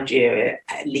back to Nigeria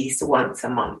at least once a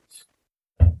month.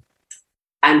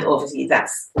 And obviously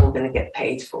that's all going to get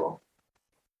paid for.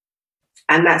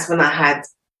 And that's when I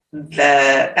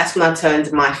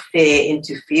turned my fear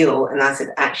into fuel. And I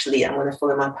said, actually, I'm going to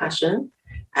follow my passion.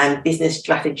 And business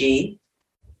strategy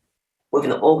with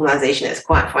an organization that's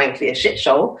quite frankly a shit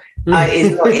show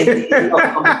is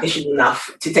not competition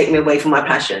enough to take me away from my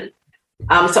passion.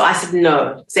 So I said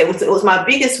no. So it was my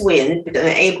biggest win because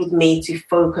it enabled me to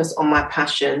focus on my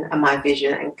passion and my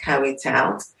vision and carry it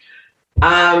out.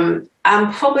 And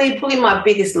probably my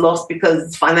biggest loss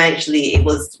because financially it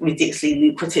was ridiculously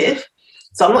lucrative.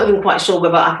 So I'm not even quite sure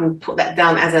whether I can put that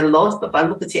down as a loss, but if I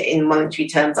look at it in monetary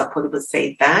terms, I probably would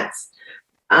say that.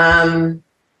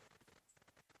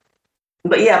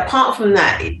 But yeah, apart from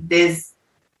that,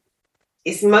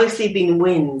 it's mostly been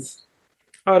wins.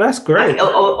 Oh, that's great.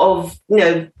 Of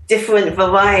different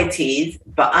varieties,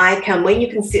 but when you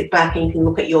can sit back and you can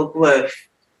look at your growth,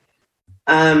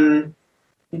 in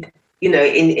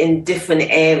different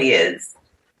areas,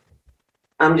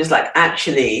 I'm just like,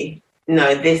 actually,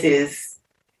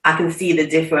 I can see the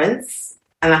difference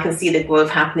and I can see the growth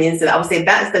happening. So I would say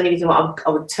that's the only reason why I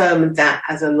would term that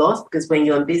as a loss, because when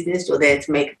you're in business, you're there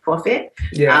to make a profit.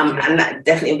 Yeah. And that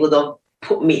definitely would have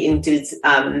put me into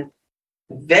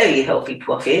very healthy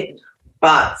profit,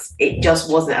 but it just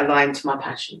wasn't aligned to my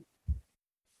passion.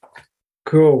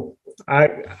 Cool. I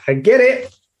get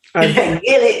it. I get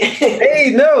it.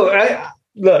 Hey, no,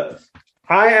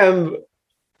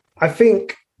 I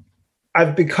think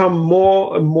I've become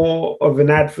more and more of an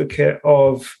advocate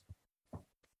of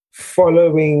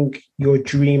following your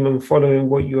dream and following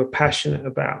what you are passionate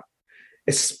about,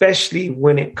 especially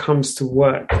when it comes to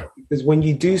work. Because when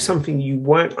you do something you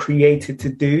weren't created to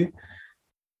do,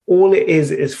 all it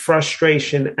is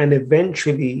frustration, and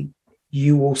eventually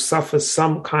you will suffer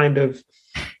some kind of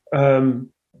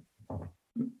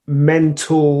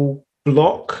mental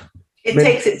block. It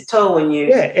takes its toll on you.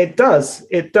 Yeah, it does.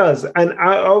 It does. And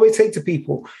I always say to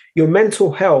people, your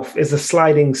mental health is a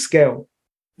sliding scale.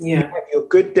 Yeah. You have your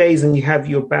good days and you have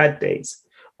your bad days.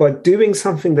 But doing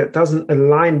something that doesn't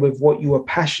align with what you are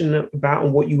passionate about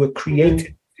and what you were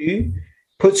created to do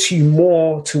puts you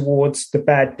more towards the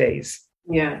bad days.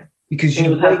 Yeah. Because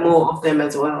you have more of them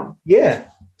as well. Yeah.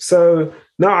 So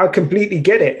no, I completely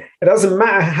get it. It doesn't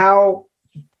matter how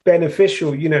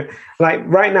beneficial, like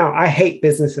right now, I hate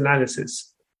business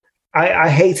analysis. I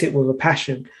hate it with a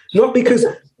passion. Not because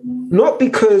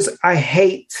I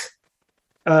hate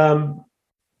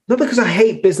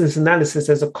business analysis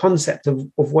as a concept of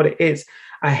what it is.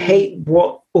 I hate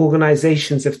what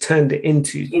organizations have turned it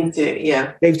into.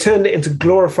 Yeah. They've turned it into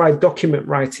glorified document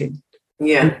writing.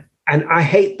 Yeah. And I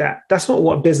hate that. That's not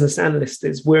what a business analyst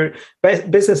is.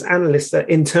 Business analysts are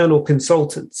internal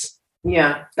consultants.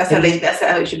 Yeah, that's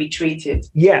how it should be treated.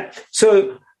 Yeah.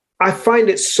 So I find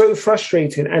it so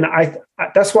frustrating. And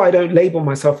that's why I don't label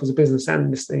myself as a business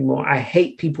analyst anymore. I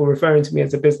hate people referring to me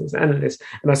as a business analyst.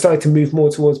 And I started to move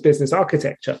more towards business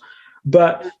architecture.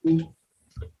 But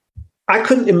I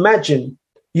couldn't imagine,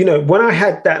 when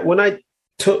I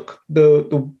took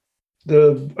the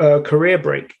career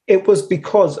break, it was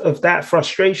because of that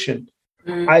frustration.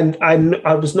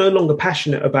 I was no longer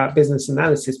passionate about business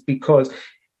analysis because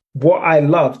what I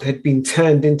loved had been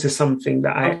turned into something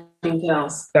that I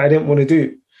didn't want to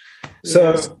do.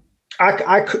 So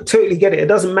I could totally get it. It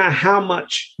doesn't matter how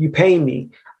much you pay me.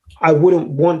 I wouldn't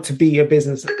want to be a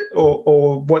business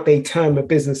or what they term a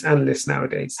business analyst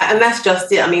nowadays. And that's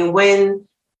just it. I mean,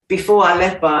 before I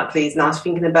left Barclays and I was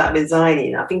thinking about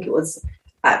resigning, I think it was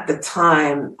at the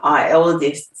time our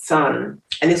eldest son,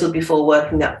 and this was before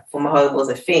working from home was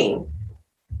a thing.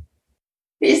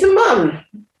 He said, "Mum,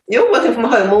 you're working from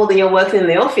home more than you're working in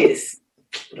the office."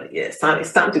 Like, yeah, it's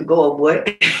time to go, boy.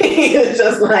 It's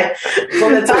just like,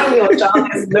 from the time your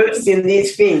child is noticing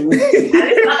these things. And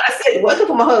it's like I said, working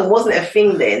from home wasn't a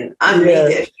thing then. I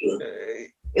made it a thing.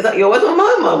 It's like, you're working from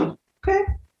home, Mum. Okay.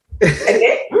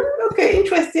 Okay,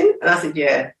 interesting. And I said,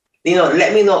 yeah.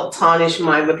 Let me not tarnish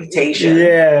my reputation.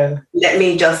 Yeah. Let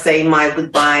me just say my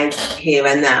goodbyes here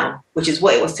and now, which is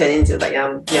what it was turned into. Like,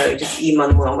 just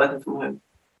email when I'm working from home.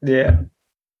 Yeah.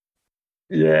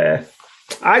 Yeah.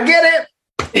 I get it.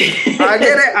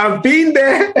 I've been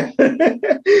there.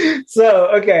 So,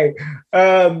 okay.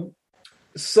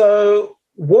 So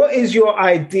what is your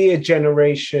idea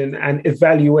generation and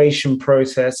evaluation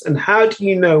process? And how do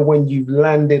you know when you've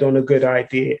landed on a good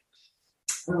idea?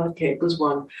 Okay, good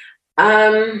one.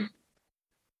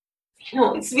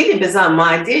 It's really bizarre.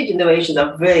 My idea generations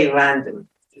are very random.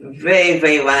 Very,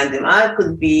 very random. I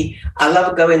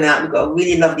love going out. We've got a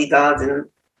really lovely garden.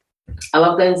 I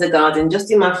love going to the garden, just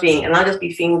do my thing. And I'll just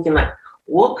be thinking, like,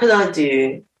 what could I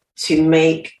do to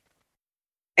make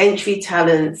entry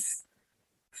talents'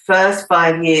 first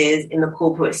 5 years in the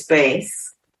corporate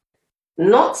space?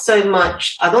 Not so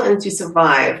much, I don't want them to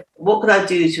survive. What could I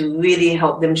do to really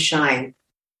help them shine?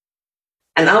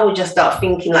 And I would just start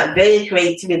thinking, like, very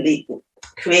creatively,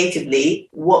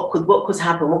 what could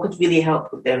happen? What could really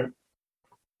help with them?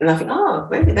 And I think,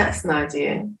 maybe that's an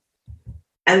idea.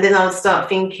 And then I'll start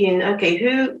thinking, okay,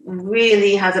 who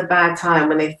really has a bad time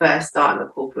when they first start in the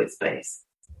corporate space?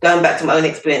 Going back to my own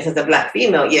experience as a Black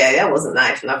female, that wasn't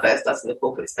nice when I first started in the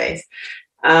corporate space.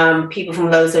 People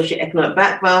from low socioeconomic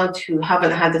background who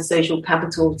haven't had the social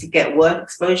capital to get work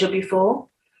exposure before.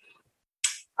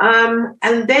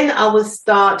 And then I would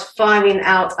start firing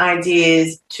out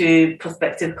ideas to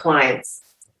prospective clients.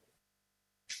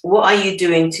 What are you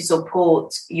doing to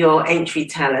support your entry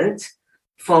talent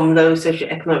from low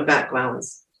socioeconomic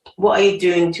backgrounds? What are you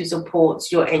doing to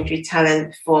support your entry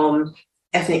talent from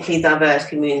ethnically diverse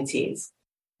communities?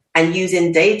 And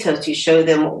using data to show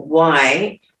them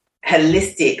why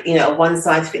holistic, a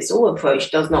one-size-fits-all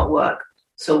approach does not work.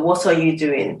 So what are you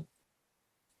doing?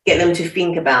 Get them to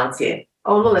think about it.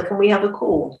 Oh, Lola, can we have a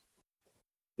call?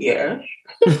 Yeah.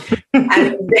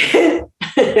 and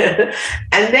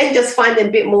then just find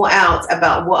a bit more out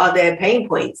about what are their pain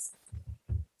points.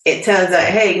 It turns out,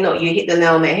 hey, you hit the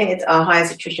nail on the head. Our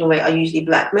highest attrition rate are usually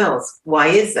Black males. Why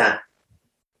is that?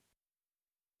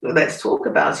 Well, let's talk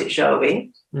about it, shall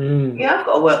we? Yeah, I've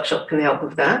got a workshop can help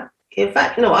with that. In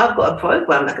fact, I've got a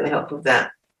program that can help with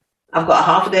that. I've got a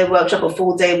half-a-day workshop, a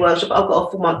full-day workshop. I've got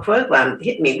a full-month program.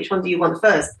 Hit me. Which one do you want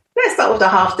first? Let's start with the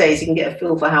half day so you can get a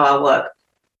feel for how I work.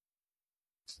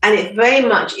 And it very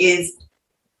much is,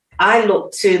 I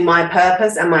look to my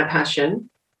purpose and my passion.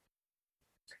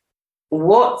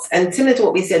 and similar to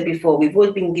what we said before, we've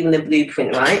always been given a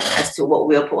blueprint, right, as to what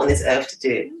we're put on this earth to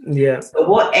do. Yeah. So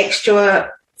what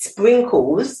extra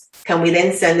sprinkles can we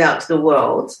then send out to the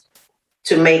world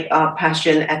to make our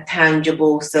passion a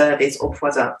tangible service or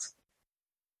product?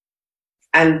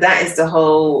 And that is the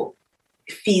whole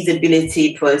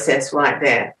feasibility process right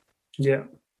there. Yeah.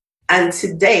 And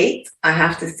to date, I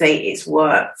have to say it's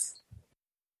worked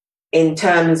in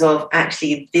terms of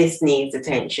actually this needs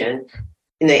attention.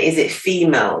 Is it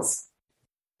females?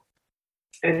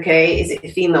 Okay, is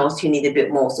it females who need a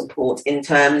bit more support in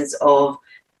terms of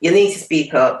you need to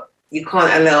speak up? You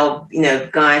can't allow,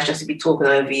 guys just to be talking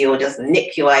over you or just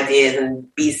nick your ideas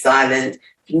and be silent.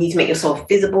 You need to make yourself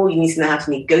visible. You need to know how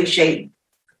to negotiate.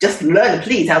 Just learn,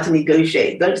 please, how to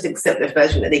negotiate. Don't just accept the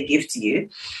version that they give to you.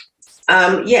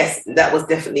 Yes, that was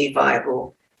definitely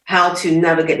viable. How to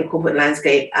navigate the corporate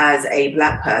landscape as a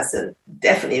Black person,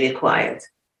 definitely required.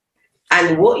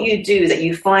 And what you do is that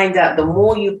you find out the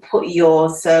more you put your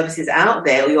services out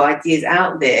there or your ideas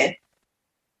out there,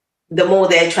 the more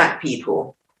they attract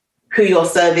people who your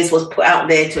service was put out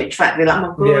there to attract. They're like,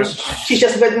 oh my gosh, She's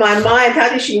just read my mind. How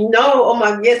does she know? Oh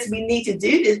my, yes, we need to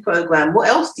do this program. What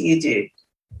else do you do?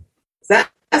 So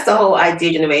that's the whole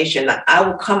idea generation. Like, I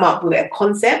will come up with a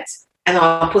concept and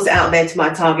I'll put it out there to my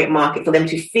target market for them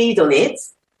to feed on it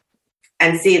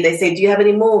and see if they say, do you have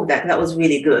any more of that? That was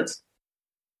really good.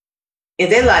 If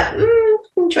they're like,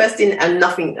 interesting and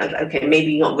nothing, okay,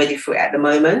 maybe you're not ready for it at the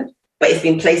moment, but it's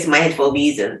been placed in my head for a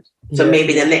reason. So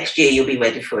maybe the next year you'll be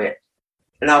ready for it.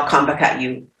 And I'll come back at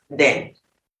you then.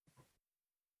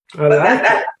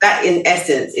 That in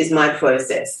essence is my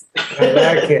process. I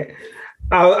like it.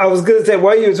 I was going to say,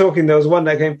 while you were talking, there was one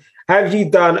that came. Have you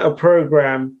done a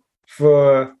program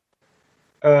for,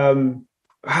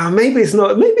 maybe it's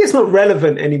not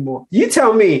relevant anymore. You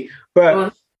tell me.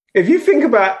 But if you think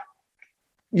about,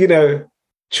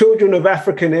 children of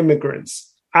African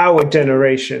immigrants, our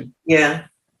generation. Yeah.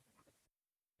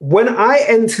 When I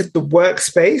entered the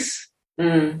workspace,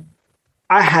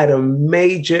 I had a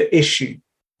major issue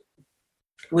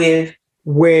with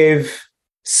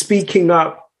speaking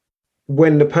up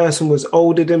when the person was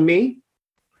older than me.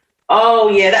 Oh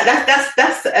yeah,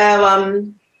 that's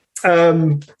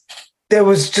there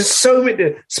was just so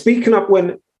many speaking up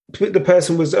when the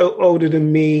person was older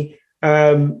than me.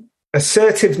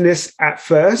 Assertiveness at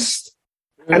first,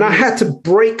 and I had to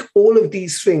break all of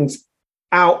these things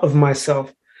out of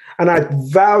myself. And I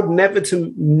vowed never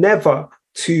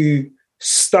to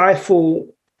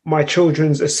stifle my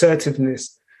children's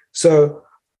assertiveness. So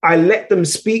I let them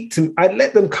I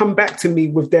let them come back to me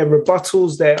with their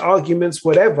rebuttals, their arguments,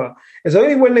 whatever. It's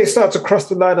only when they start to cross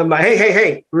the line, I'm like,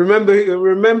 hey, remember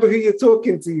who you're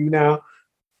talking to now.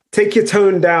 Take your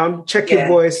tone down, check your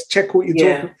voice, check what you're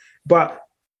talking. But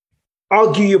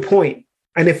argue your point.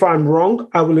 And if I'm wrong,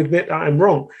 I will admit that I'm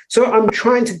wrong. So I'm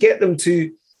trying to get them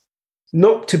to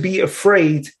not to be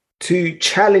afraid to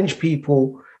challenge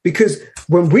people, because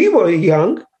when we were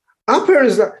young, our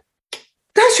parents were like,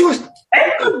 that's yours.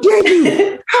 How dare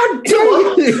you? How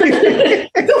dare you?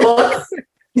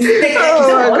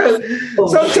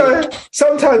 Oh my God.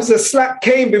 Sometimes the slap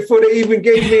came before they even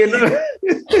gave me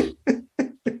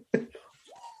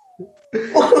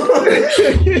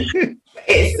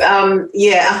It's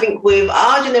I think with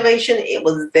our generation it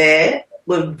was there.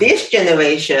 With this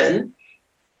generation,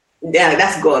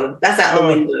 that's gone. That's out the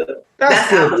window.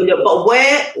 That's out the window. But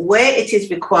where it is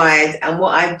required and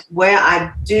where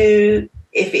I do,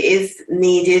 if it is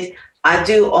needed, I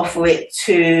do offer it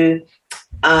to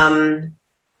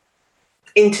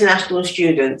international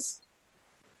students.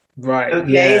 Right.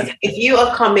 Okay. Yeah. So if you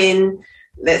are coming,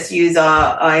 let's use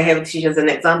our heritage as an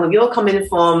example. If you're coming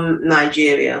from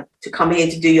Nigeria to come here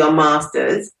to do your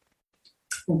master's,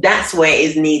 that's where it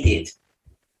is needed.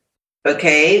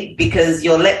 Okay, because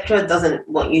your lecturer doesn't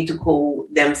want you to call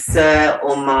them sir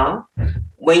or ma.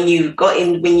 When you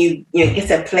get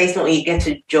a placement or you get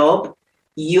a job,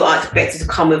 you are expected to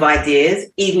come with ideas,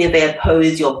 even if they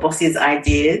oppose your boss's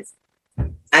ideas.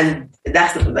 And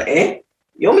that's not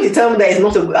You want me to tell me that it's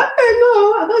not a good? No,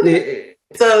 I don't know.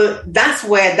 So that's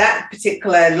where that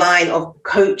particular line of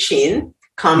coaching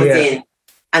comes in.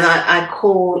 And I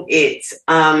call it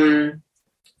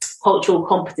cultural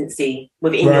competency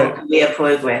within your career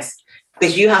progress.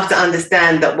 Because you have to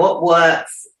understand that what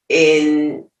works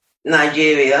in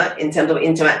Nigeria in terms of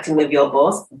interacting with your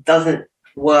boss doesn't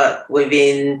work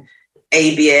within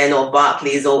ABN or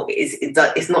Barclays, or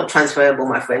it's not transferable,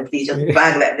 my friend. Please just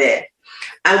bag that there.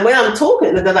 And when I'm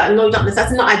talking, they're like, no,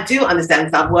 I do understand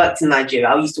because I've worked in Nigeria.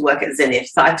 I used to work at Zenith,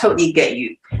 so I totally get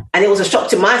you. And it was a shock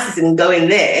to my system going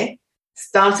there,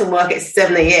 starting work at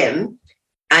 7 a.m.,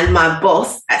 And my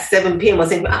boss at 7 p.m. was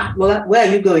saying, well, where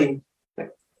are you going?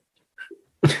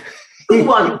 Good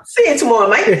one. See you tomorrow,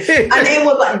 mate. And it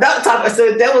was like that type of,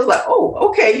 so there was like, oh,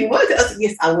 okay, you worked at us.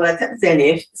 Yes, I worked at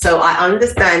Zenith. So I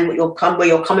understand where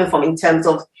you're coming from in terms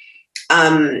of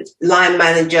line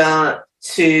manager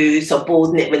to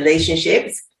subordinate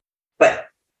relationships, but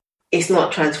it's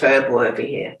not transferable over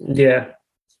here. Yeah.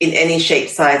 In any shape,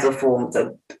 size, or form.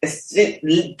 So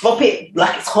drop it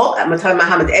like it's hot at Murtala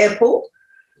Mohammed Airport.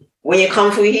 When you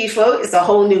come through Heathrow, it's a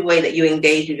whole new way that you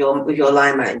engage with your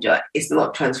line manager. It's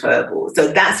not transferable. So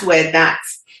that's where that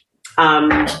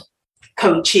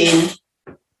coaching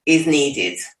is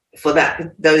needed for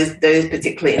those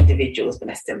particular individuals.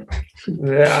 Bless them.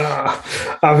 Yeah,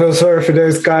 I feel sorry for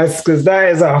those guys because that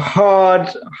is a hard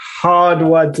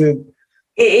one to.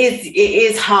 It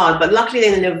is hard, but luckily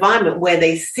they're in an environment where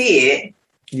they see it.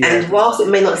 Yeah. And whilst it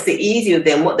may not sit easy with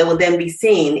them, what they will then be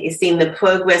seeing is seeing the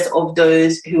progress of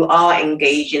those who are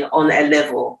engaging on a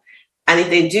level. And if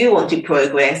they do want to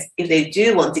progress, if they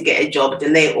do want to get a job,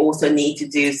 then they also need to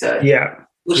do so. Yeah.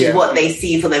 Which is what they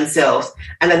see for themselves.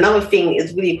 And another thing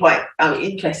is really quite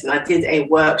interesting. I did a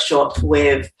workshop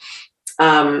with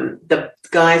the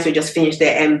guys who just finished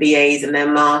their MBAs and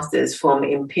their masters from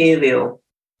Imperial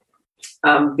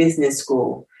Business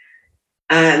School.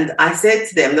 And I said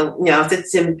to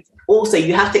them, also,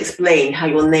 you have to explain how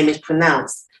your name is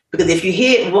pronounced. Because if you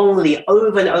hear it wrongly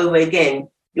over and over again,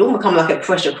 you'll become like a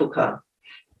pressure cooker.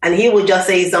 And he will just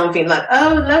say something like,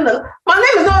 oh, Lolo, my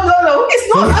name is not Lolo.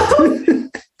 It's not at all.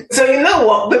 So you know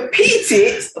what? Repeat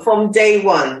it from day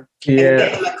one. And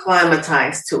get them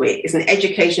acclimatized to it. It's an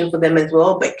education for them as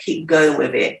well, but keep going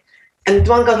with it. And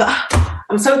one goes,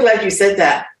 I'm so glad you said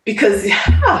that. Because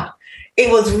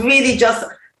it was really just...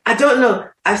 I don't know.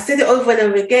 I've said it over and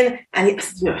over again. And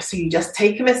so you just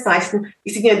take him aside.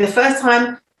 He said, the first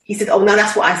time he said, oh, no,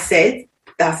 that's what I said.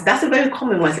 That's a very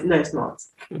common one. I said, no, it's not.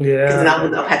 Yeah. Because then I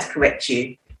wouldn't have had to correct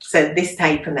you. So this is how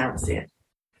you pronounce it.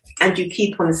 And you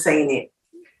keep on saying it.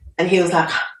 And he was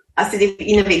like, I said, if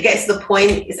it gets to the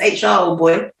point, it's HR, old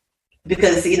boy.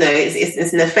 Because,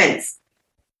 it's an offense.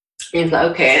 And he was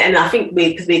like, okay. And I think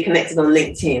because we connected on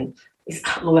LinkedIn, he's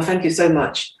like, well, thank you so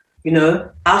much.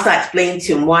 After I explained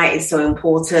to him why it's so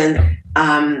important,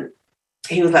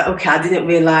 he was like, okay, I didn't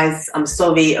realize, I'm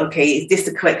sorry, okay, is this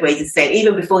the correct way to say it?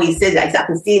 Even before he said that, I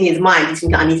can see in his mind, he's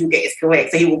thinking, I need to get this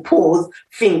correct. So he will pause,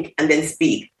 think, and then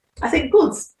speak. I said,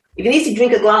 good. If you need to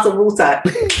drink a glass of water,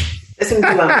 let him do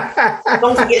that. As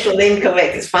long as he gets your name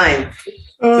correct, it's fine.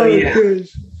 Gosh.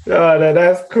 Oh, no,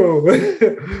 that's cool.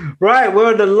 Right,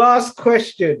 we're on the last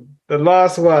question. The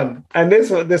last one. And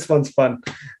this one's fun.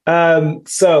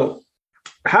 So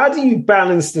how do you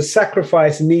balance the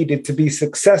sacrifice needed to be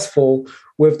successful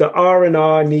with the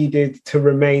R&R needed to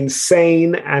remain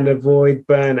sane and avoid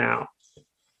burnout?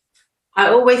 I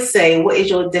always say, what is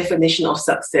your definition of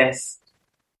success?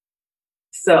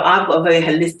 So I've got a very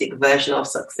holistic version of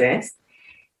success.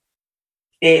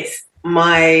 It's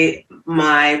my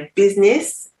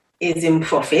business is in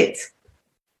profit.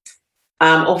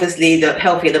 Obviously, the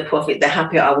healthier the profit, the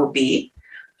happier I will be.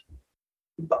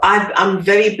 But I'm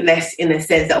very blessed in the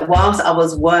sense that whilst I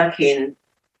was working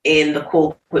in the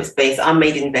corporate space, I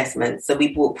made investments. So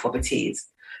we bought properties.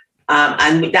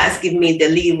 And that's given me the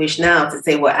leverage now to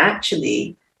say, well,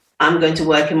 actually, I'm going to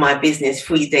work in my business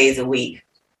 3 days a week.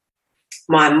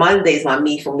 My Monday is my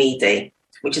me for me day,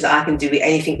 which is I can do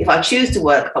anything. If I choose to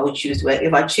work, I will choose to work.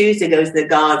 If I choose to go to the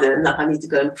garden, like I need to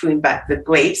go and prune back the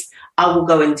grapes, I will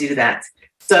go and do that.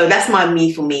 So that's my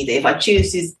me for me day. If I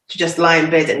choose to just lie in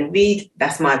bed and read,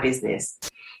 that's my business.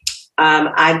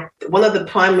 One of the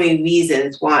primary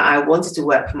reasons why I wanted to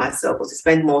work for myself was to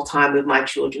spend more time with my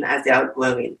children as they are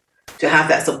growing, to have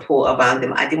that support around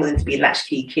them. I didn't want them to be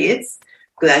latchkey kids.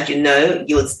 Because as you know,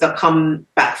 you would come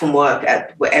back from work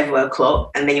at whatever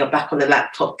o'clock, and then you're back on the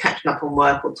laptop catching up on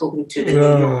work or talking to the New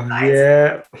York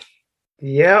guys.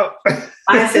 Yeah.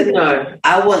 I said, no,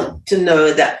 I want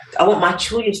my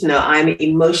children to know I'm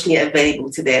emotionally available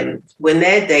to them. When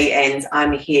their day ends,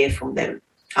 I'm here for them.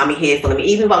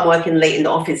 Even if I'm working late in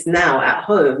the office now at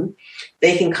home,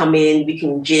 they can come in, we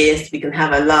can gist, we can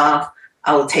have a laugh.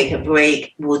 I will take a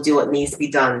break. We'll do what needs to be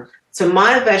done. So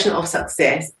my version of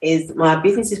success is my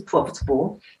business is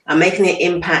profitable. I'm making an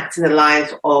impact in the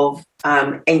lives of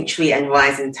entry and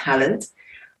rising talent.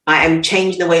 I am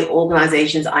changing the way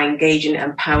organizations are engaging,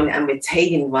 empowering and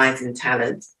retaining rising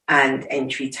talent and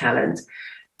entry talent.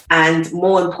 And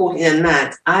more importantly than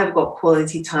that, I've got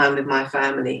quality time with my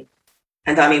family.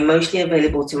 And I'm emotionally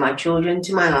available to my children,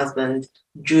 to my husband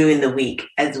during the week,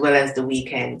 as well as the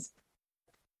weekends.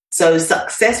 So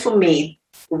success for me,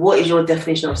 what is your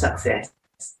definition of success?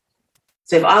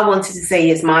 So if I wanted to say,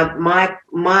 yes, my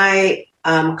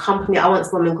company, I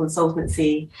want Women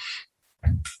Consultancy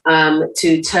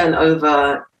to turn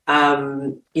over,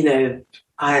 you know,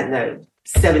 I don't know,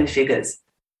 7 figures.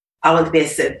 I want to be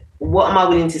what am I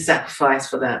willing to sacrifice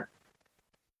for that?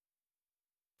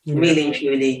 Yeah. Really and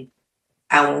truly.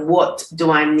 And what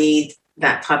do I need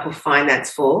that type of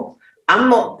finance for? I'm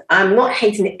not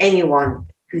hating anyone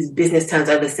whose business turns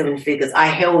over 7 figures. I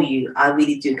hail you. I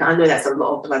really do. I know that's a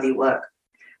lot of bloody work.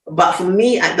 But for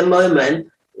me at the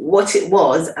moment, what it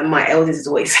was, and my elders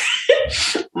always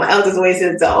said,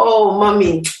 oh,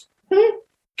 mummy,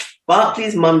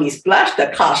 Barclays, mummy, splash the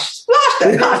cash, splash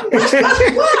the cash, splash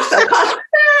the cash.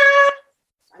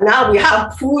 Now we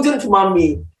have prudent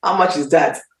mummy. How much is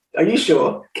that? Are you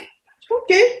sure?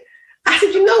 Okay. I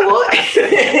said, you know what?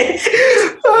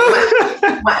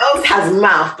 my eldest has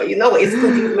mouth, but you know what? It's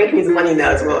good to make his money now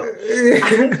as well. I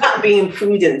think that being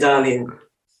prudent, darling.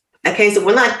 Okay, so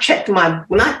when I checked my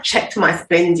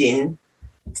spending,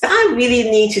 did I really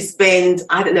need to spend,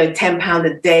 I don't know, £10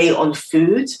 a day on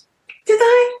food? Did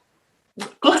I?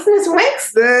 Gluttonous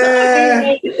Rex? So I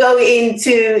really need to go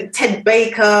into Ted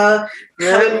Baker,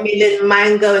 Home Million,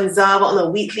 Mango and Zara on a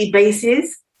weekly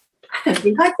basis? I don't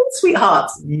think I did,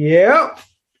 sweetheart. Yep.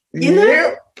 You know?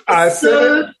 Yep. I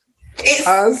said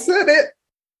it.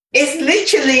 It's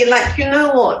literally like, you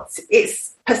know what?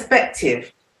 It's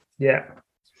perspective. Yeah.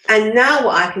 And now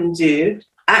what I can do,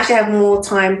 I actually have more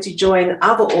time to join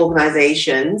other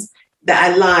organizations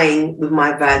that align with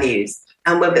my values.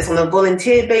 And whether it's on a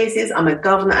volunteer basis, I'm a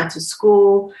governor at a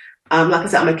school. Like I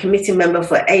said, I'm a committee member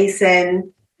for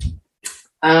ASEN.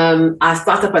 I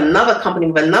started up another company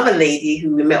with another lady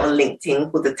who we met on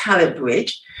LinkedIn called the Talent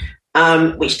Bridge,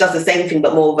 which does the same thing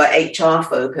but more of an HR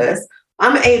focus.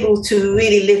 I'm able to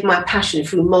really live my passion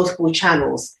through multiple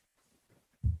channels,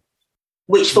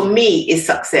 which for me is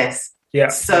success. Yeah.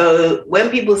 So when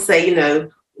people say, you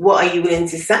know, what are you willing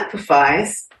to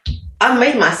sacrifice? I've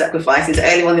made my sacrifices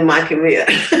early on in my career.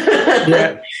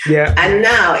 Yeah. And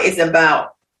now it's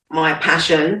about my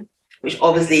passion, which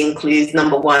obviously includes,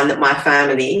 number one, my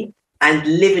family, and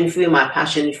living through my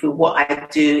passion through what I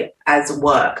do as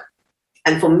work.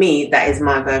 And for me, that is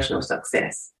my version of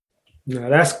success. No,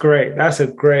 that's great. That's a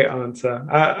great answer.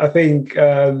 I think,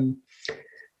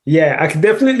 I can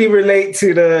definitely relate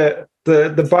to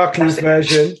the Barclays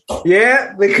version.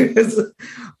 Yeah, because,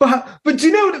 but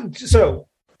you know, so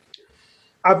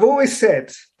I've always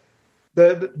said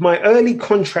that my early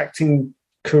contracting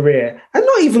career, and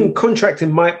not even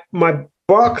contracting, my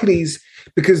Barclays,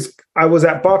 because I was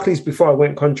at Barclays before I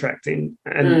went contracting,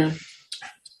 and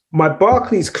my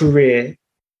Barclays career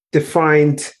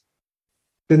defined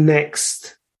the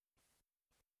next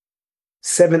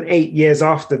 7-8 years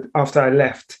after I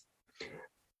left.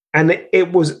 And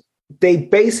they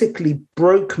basically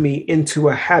broke me into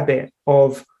a habit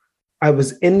of, I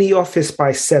was in the office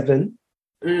by 7.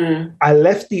 I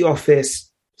left the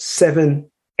office 7,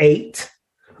 8.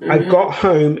 I got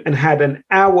home and had an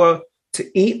hour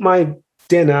to eat my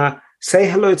dinner, say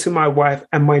hello to my wife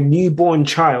and my newborn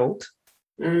child.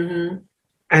 And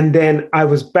then I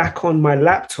was back on my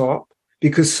laptop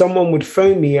because someone would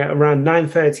phone me at around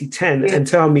 9:30, 10 and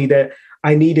tell me that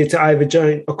I needed to either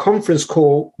join a conference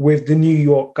call with the New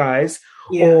York guys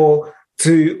or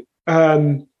to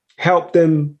help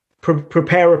them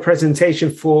prepare a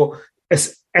presentation for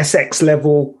SX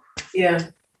level. Yeah.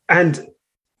 And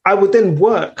I would then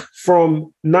work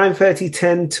from 9:30,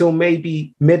 10 till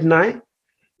maybe midnight,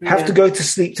 have to go to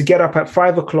sleep to get up at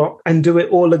 5 o'clock and do it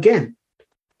all again.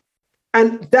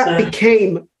 And that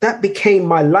became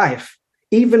my life.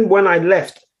 Even when I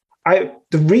left,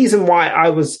 the reason why I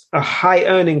was a high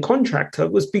earning contractor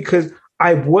was because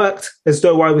I worked as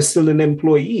though I was still an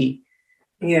employee.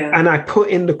 Yeah. And I put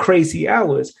in the crazy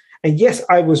hours. And yes,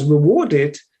 I was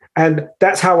rewarded, and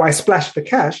that's how I splashed the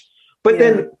cash. But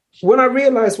then when I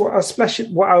realized what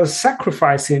I was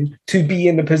sacrificing to be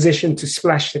in the position to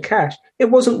splash the cash, it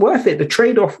wasn't worth it. The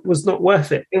trade-off was not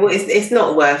worth it. It's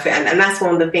not worth it. And that's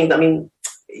one of the things, I mean,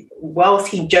 whilst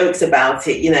he jokes about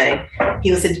it, you know,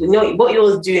 he said, you know, what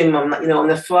you're doing, Mum, you know, on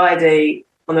a Friday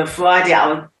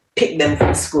I would pick them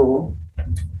from school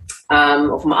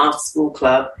or from after school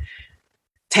club,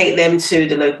 take them to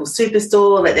the local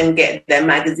superstore, let them get their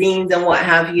magazines and what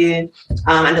have you.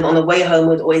 And then on the way home,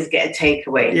 we'd always get a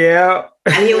takeaway. Yeah.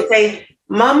 And he would say,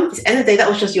 Mum, at the end of the day, that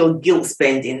was just your guilt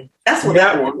spending. That's what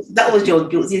that was. That was your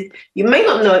guilt. You may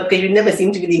not know it because you never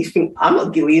seem to really think, I'm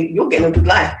not guilty, you're getting a good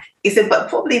life. He said, but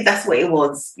probably that's what it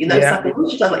was. You know, something.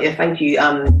 Like, thank you,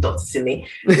 Dr. Simi.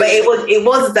 But it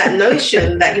was that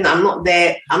notion that, you know, I'm not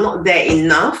there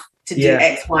enough to do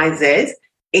X, Y, Z.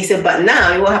 He said, but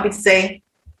now you're happy to say,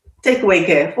 takeaway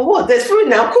care. For what? There's food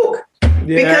now, cook. Yeah.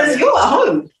 Because you're at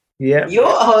home. Yeah. You're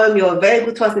at home, you're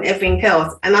available to us and everything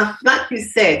else. And like you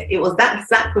said, it was that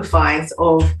sacrifice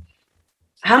of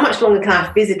how much longer can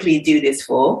I physically do this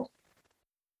for?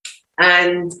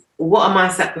 And what am I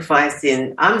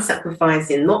sacrificing? I'm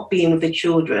sacrificing not being with the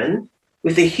children,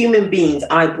 with the human beings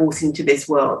I brought into this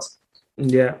world.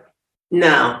 Yeah.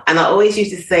 Now, and I always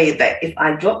used to say that if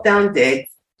I drop down dead,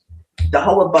 the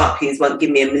whole of Barclays won't give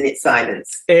me a minute's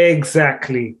silence.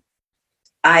 Exactly.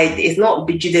 It's not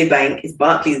Bijide Bank, it's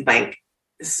Barclays Bank.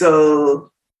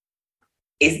 So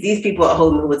it's these people at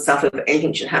home who would suffer if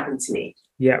anything should happen to me.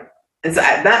 Yeah. And so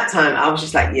at that time, I was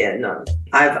just like, yeah, no.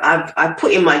 I've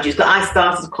put in my dues. But I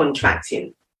started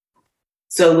contracting.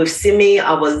 So with Simi,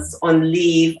 I was on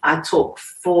leave. I took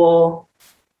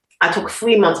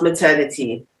 3 months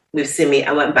maternity with Simi.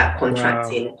 I went back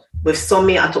contracting. Wow. With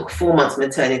Somi, I took 4 months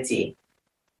maternity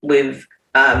with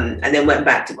and then went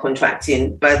back to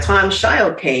contracting. By the time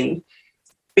Shail came,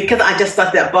 because I just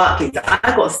started at Barclays,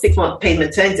 I got 6 months paid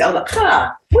maternity. I was like,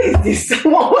 what is this? It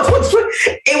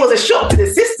was a shock to the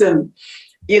system,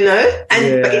 you know?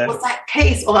 And but it was that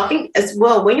case of, I think as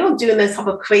well, when you're doing those type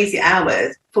of crazy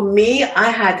hours, for me, I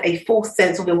had a false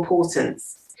sense of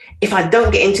importance. If I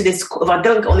don't get into this, if I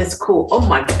don't get on this call, oh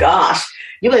my gosh,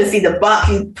 you're going to see the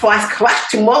Barclays price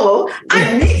crash tomorrow.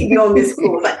 I need to be on this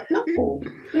call. Like,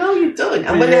 no, you don't.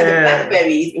 And when they had the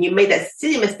Blackberries and you made that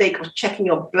silly mistake of checking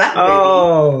your Blackberry.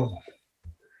 Oh,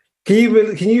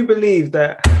 can you believe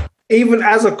that even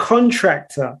as a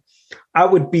contractor, I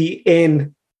would be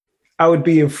in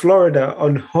Florida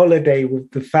on holiday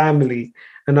with the family,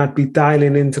 and I'd be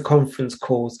dialing into conference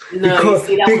calls. That was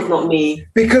not me.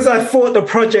 Because I thought the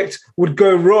project would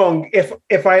go wrong if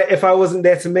I wasn't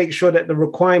there to make sure that the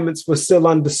requirements were still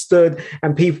understood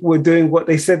and people were doing what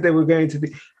they said they were going to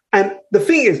do. And the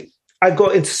thing is, I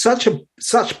got into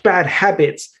such bad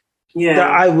habits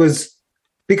that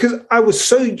because I was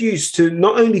so used to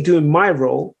not only doing my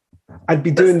role, I'd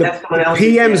be doing the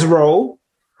PM's role,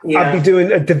 I'd be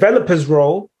doing a developer's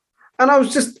role, and I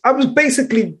was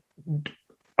basically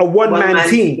a one-man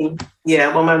team.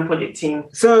 Yeah, one-man project team.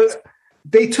 So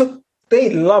they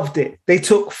loved it. They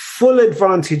took full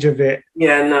advantage of it.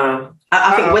 Yeah, no.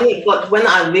 I think when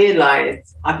I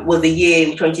realized the year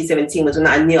 2017 was when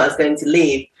I knew I was going to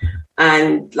leave.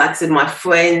 And like I said, my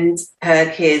friend, her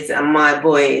kids and my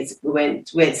boys, we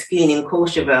went skiing in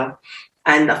Courchevel.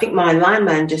 And I think my line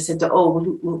manager said,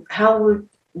 will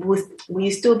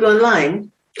you still be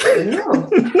online? No.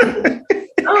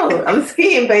 Oh, I'm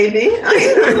skiing, baby.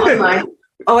 I'm online.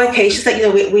 Oh, okay. She's like,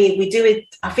 we do it.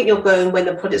 I think you're going when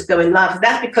the project's going live. So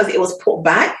that's because it was put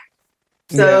back.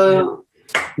 So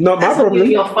not my problem.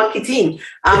 Your funky team.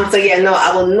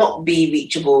 I will not be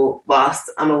reachable whilst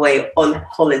I'm away on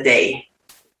holiday.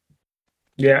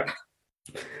 Yeah.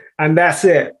 And that's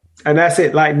it.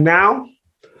 Like now,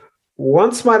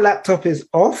 once my laptop is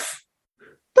off,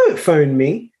 don't phone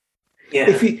me. Yeah.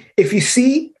 If you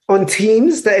see on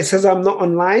Teams that it says I'm not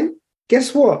online,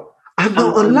 guess what? I'm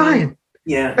not online.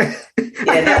 Yeah.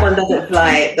 Yeah, that one doesn't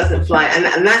fly.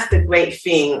 And that's the great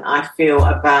thing I feel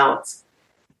about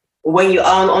when you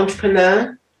are an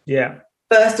entrepreneur. Yeah.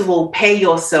 First of all, pay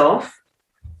yourself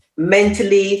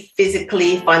mentally,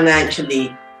 physically,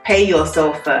 financially. Pay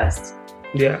yourself first.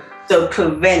 Yeah. So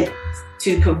prevent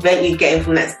you getting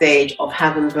from that stage of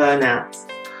having burnout.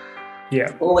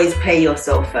 Yeah. Always pay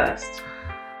yourself first.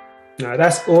 No,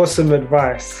 that's awesome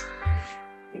advice.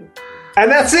 And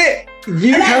that's it.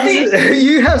 You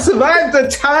have survived the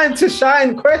time to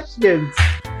shine questions.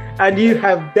 And you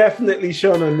have definitely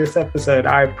shone on this episode.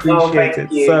 I appreciate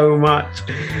it so much.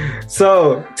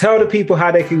 So tell the people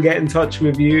how they can get in touch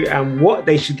with you and what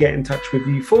they should get in touch with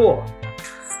you for.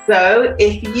 So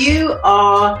if you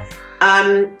are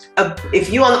an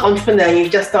entrepreneur and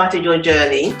you've just started your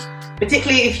journey,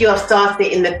 particularly if you have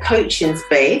started in the coaching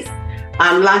space,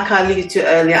 like I alluded to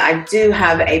earlier, I do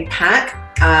have a pack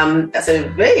that's a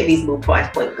very reasonable price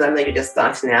point because I know you're just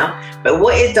starting out. But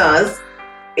what it does,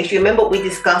 if you remember what we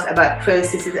discussed about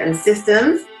processes and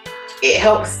systems, it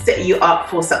helps set you up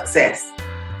for success.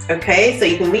 Okay, so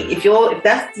you can if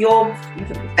that's your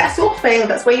thing,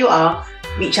 that's where you are,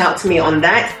 reach out to me on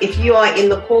that. If you are in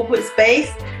the corporate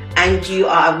space and you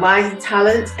are a rising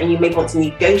talent and you may want to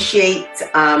negotiate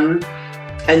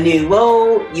a new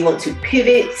role, you want to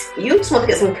pivot, you just want to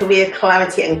get some career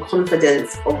clarity and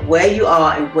confidence of where you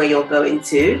are and where you're going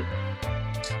to,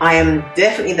 I am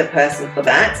definitely the person for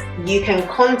that. You can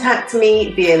contact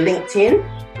me via LinkedIn,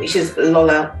 which is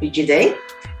Lola Bijide.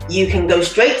 You can go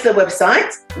straight to the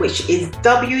website, which is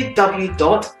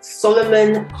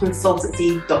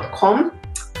www.solomonconsultancy.com.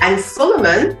 And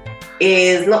Solomon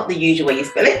is not the usual way you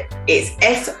spell it. It's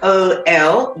Solumn.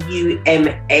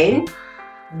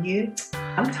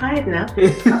 I'm tired now.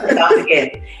 I'll start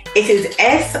again. It is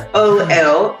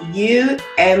Solumman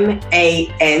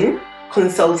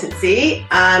Consultancy.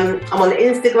 I'm on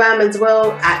Instagram as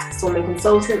well at Solomon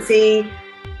Consultancy.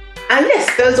 And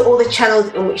yes, those are all the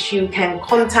channels in which you can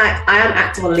contact. I am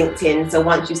active on LinkedIn, so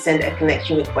once you send a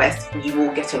connection request, you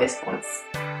will get a response.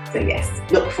 So yes,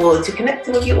 look forward to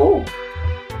connecting with you all.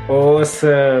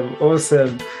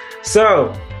 Awesome.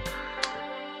 So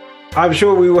I'm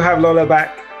sure we will have Lola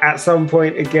back at some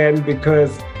point again,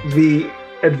 because the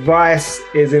advice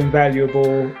is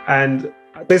invaluable. And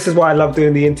this is why I love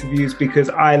doing the interviews, because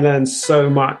I learned so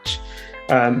much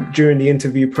during the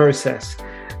interview process.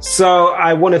 So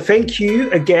I want to thank you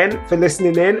again for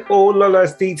listening in. All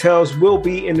Lola's details will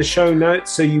be in the show notes,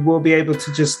 so you will be able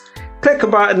to just click a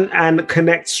button and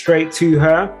connect straight to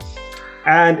her.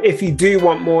 And if you do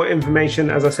want more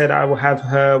information, as I said, I will have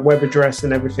her web address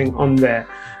and everything on there.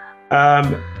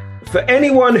 For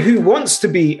anyone who wants to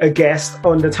be a guest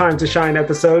on the Time to Shine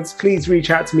episodes, please reach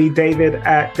out to me, David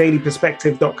at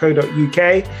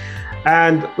dailyperspective.co.uk.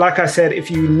 And like I said, if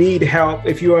you need help,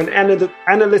 if you're an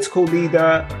analytical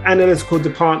leader, analytical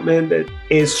department that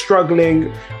is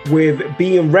struggling with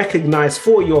being recognized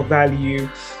for your value,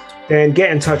 then get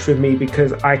in touch with me,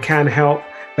 because I can help.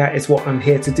 That is what I'm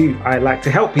here to do. I like to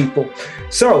help people.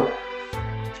 So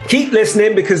keep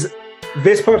listening, because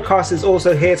this podcast is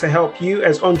also here to help you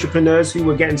as entrepreneurs who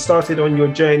are getting started on your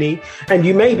journey. And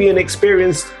you may be an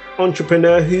experienced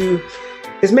entrepreneur who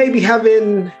is maybe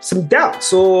having some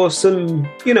doubts, or some,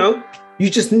 you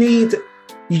just need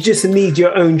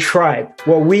your own tribe.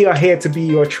 Well, we are here to be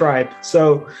your tribe.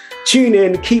 So tune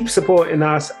in, keep supporting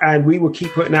us, and we will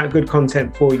keep putting out good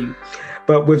content for you.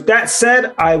 But with that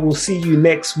said, I will see you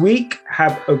next week.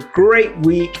 Have a great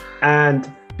week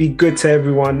and be good to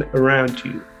everyone around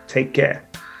you. Take care.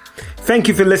 Thank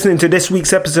you for listening to this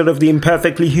week's episode of the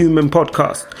Imperfectly Human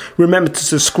podcast. Remember to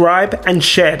subscribe and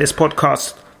share this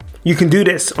podcast. You can do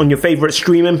this on your favorite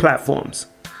streaming platforms.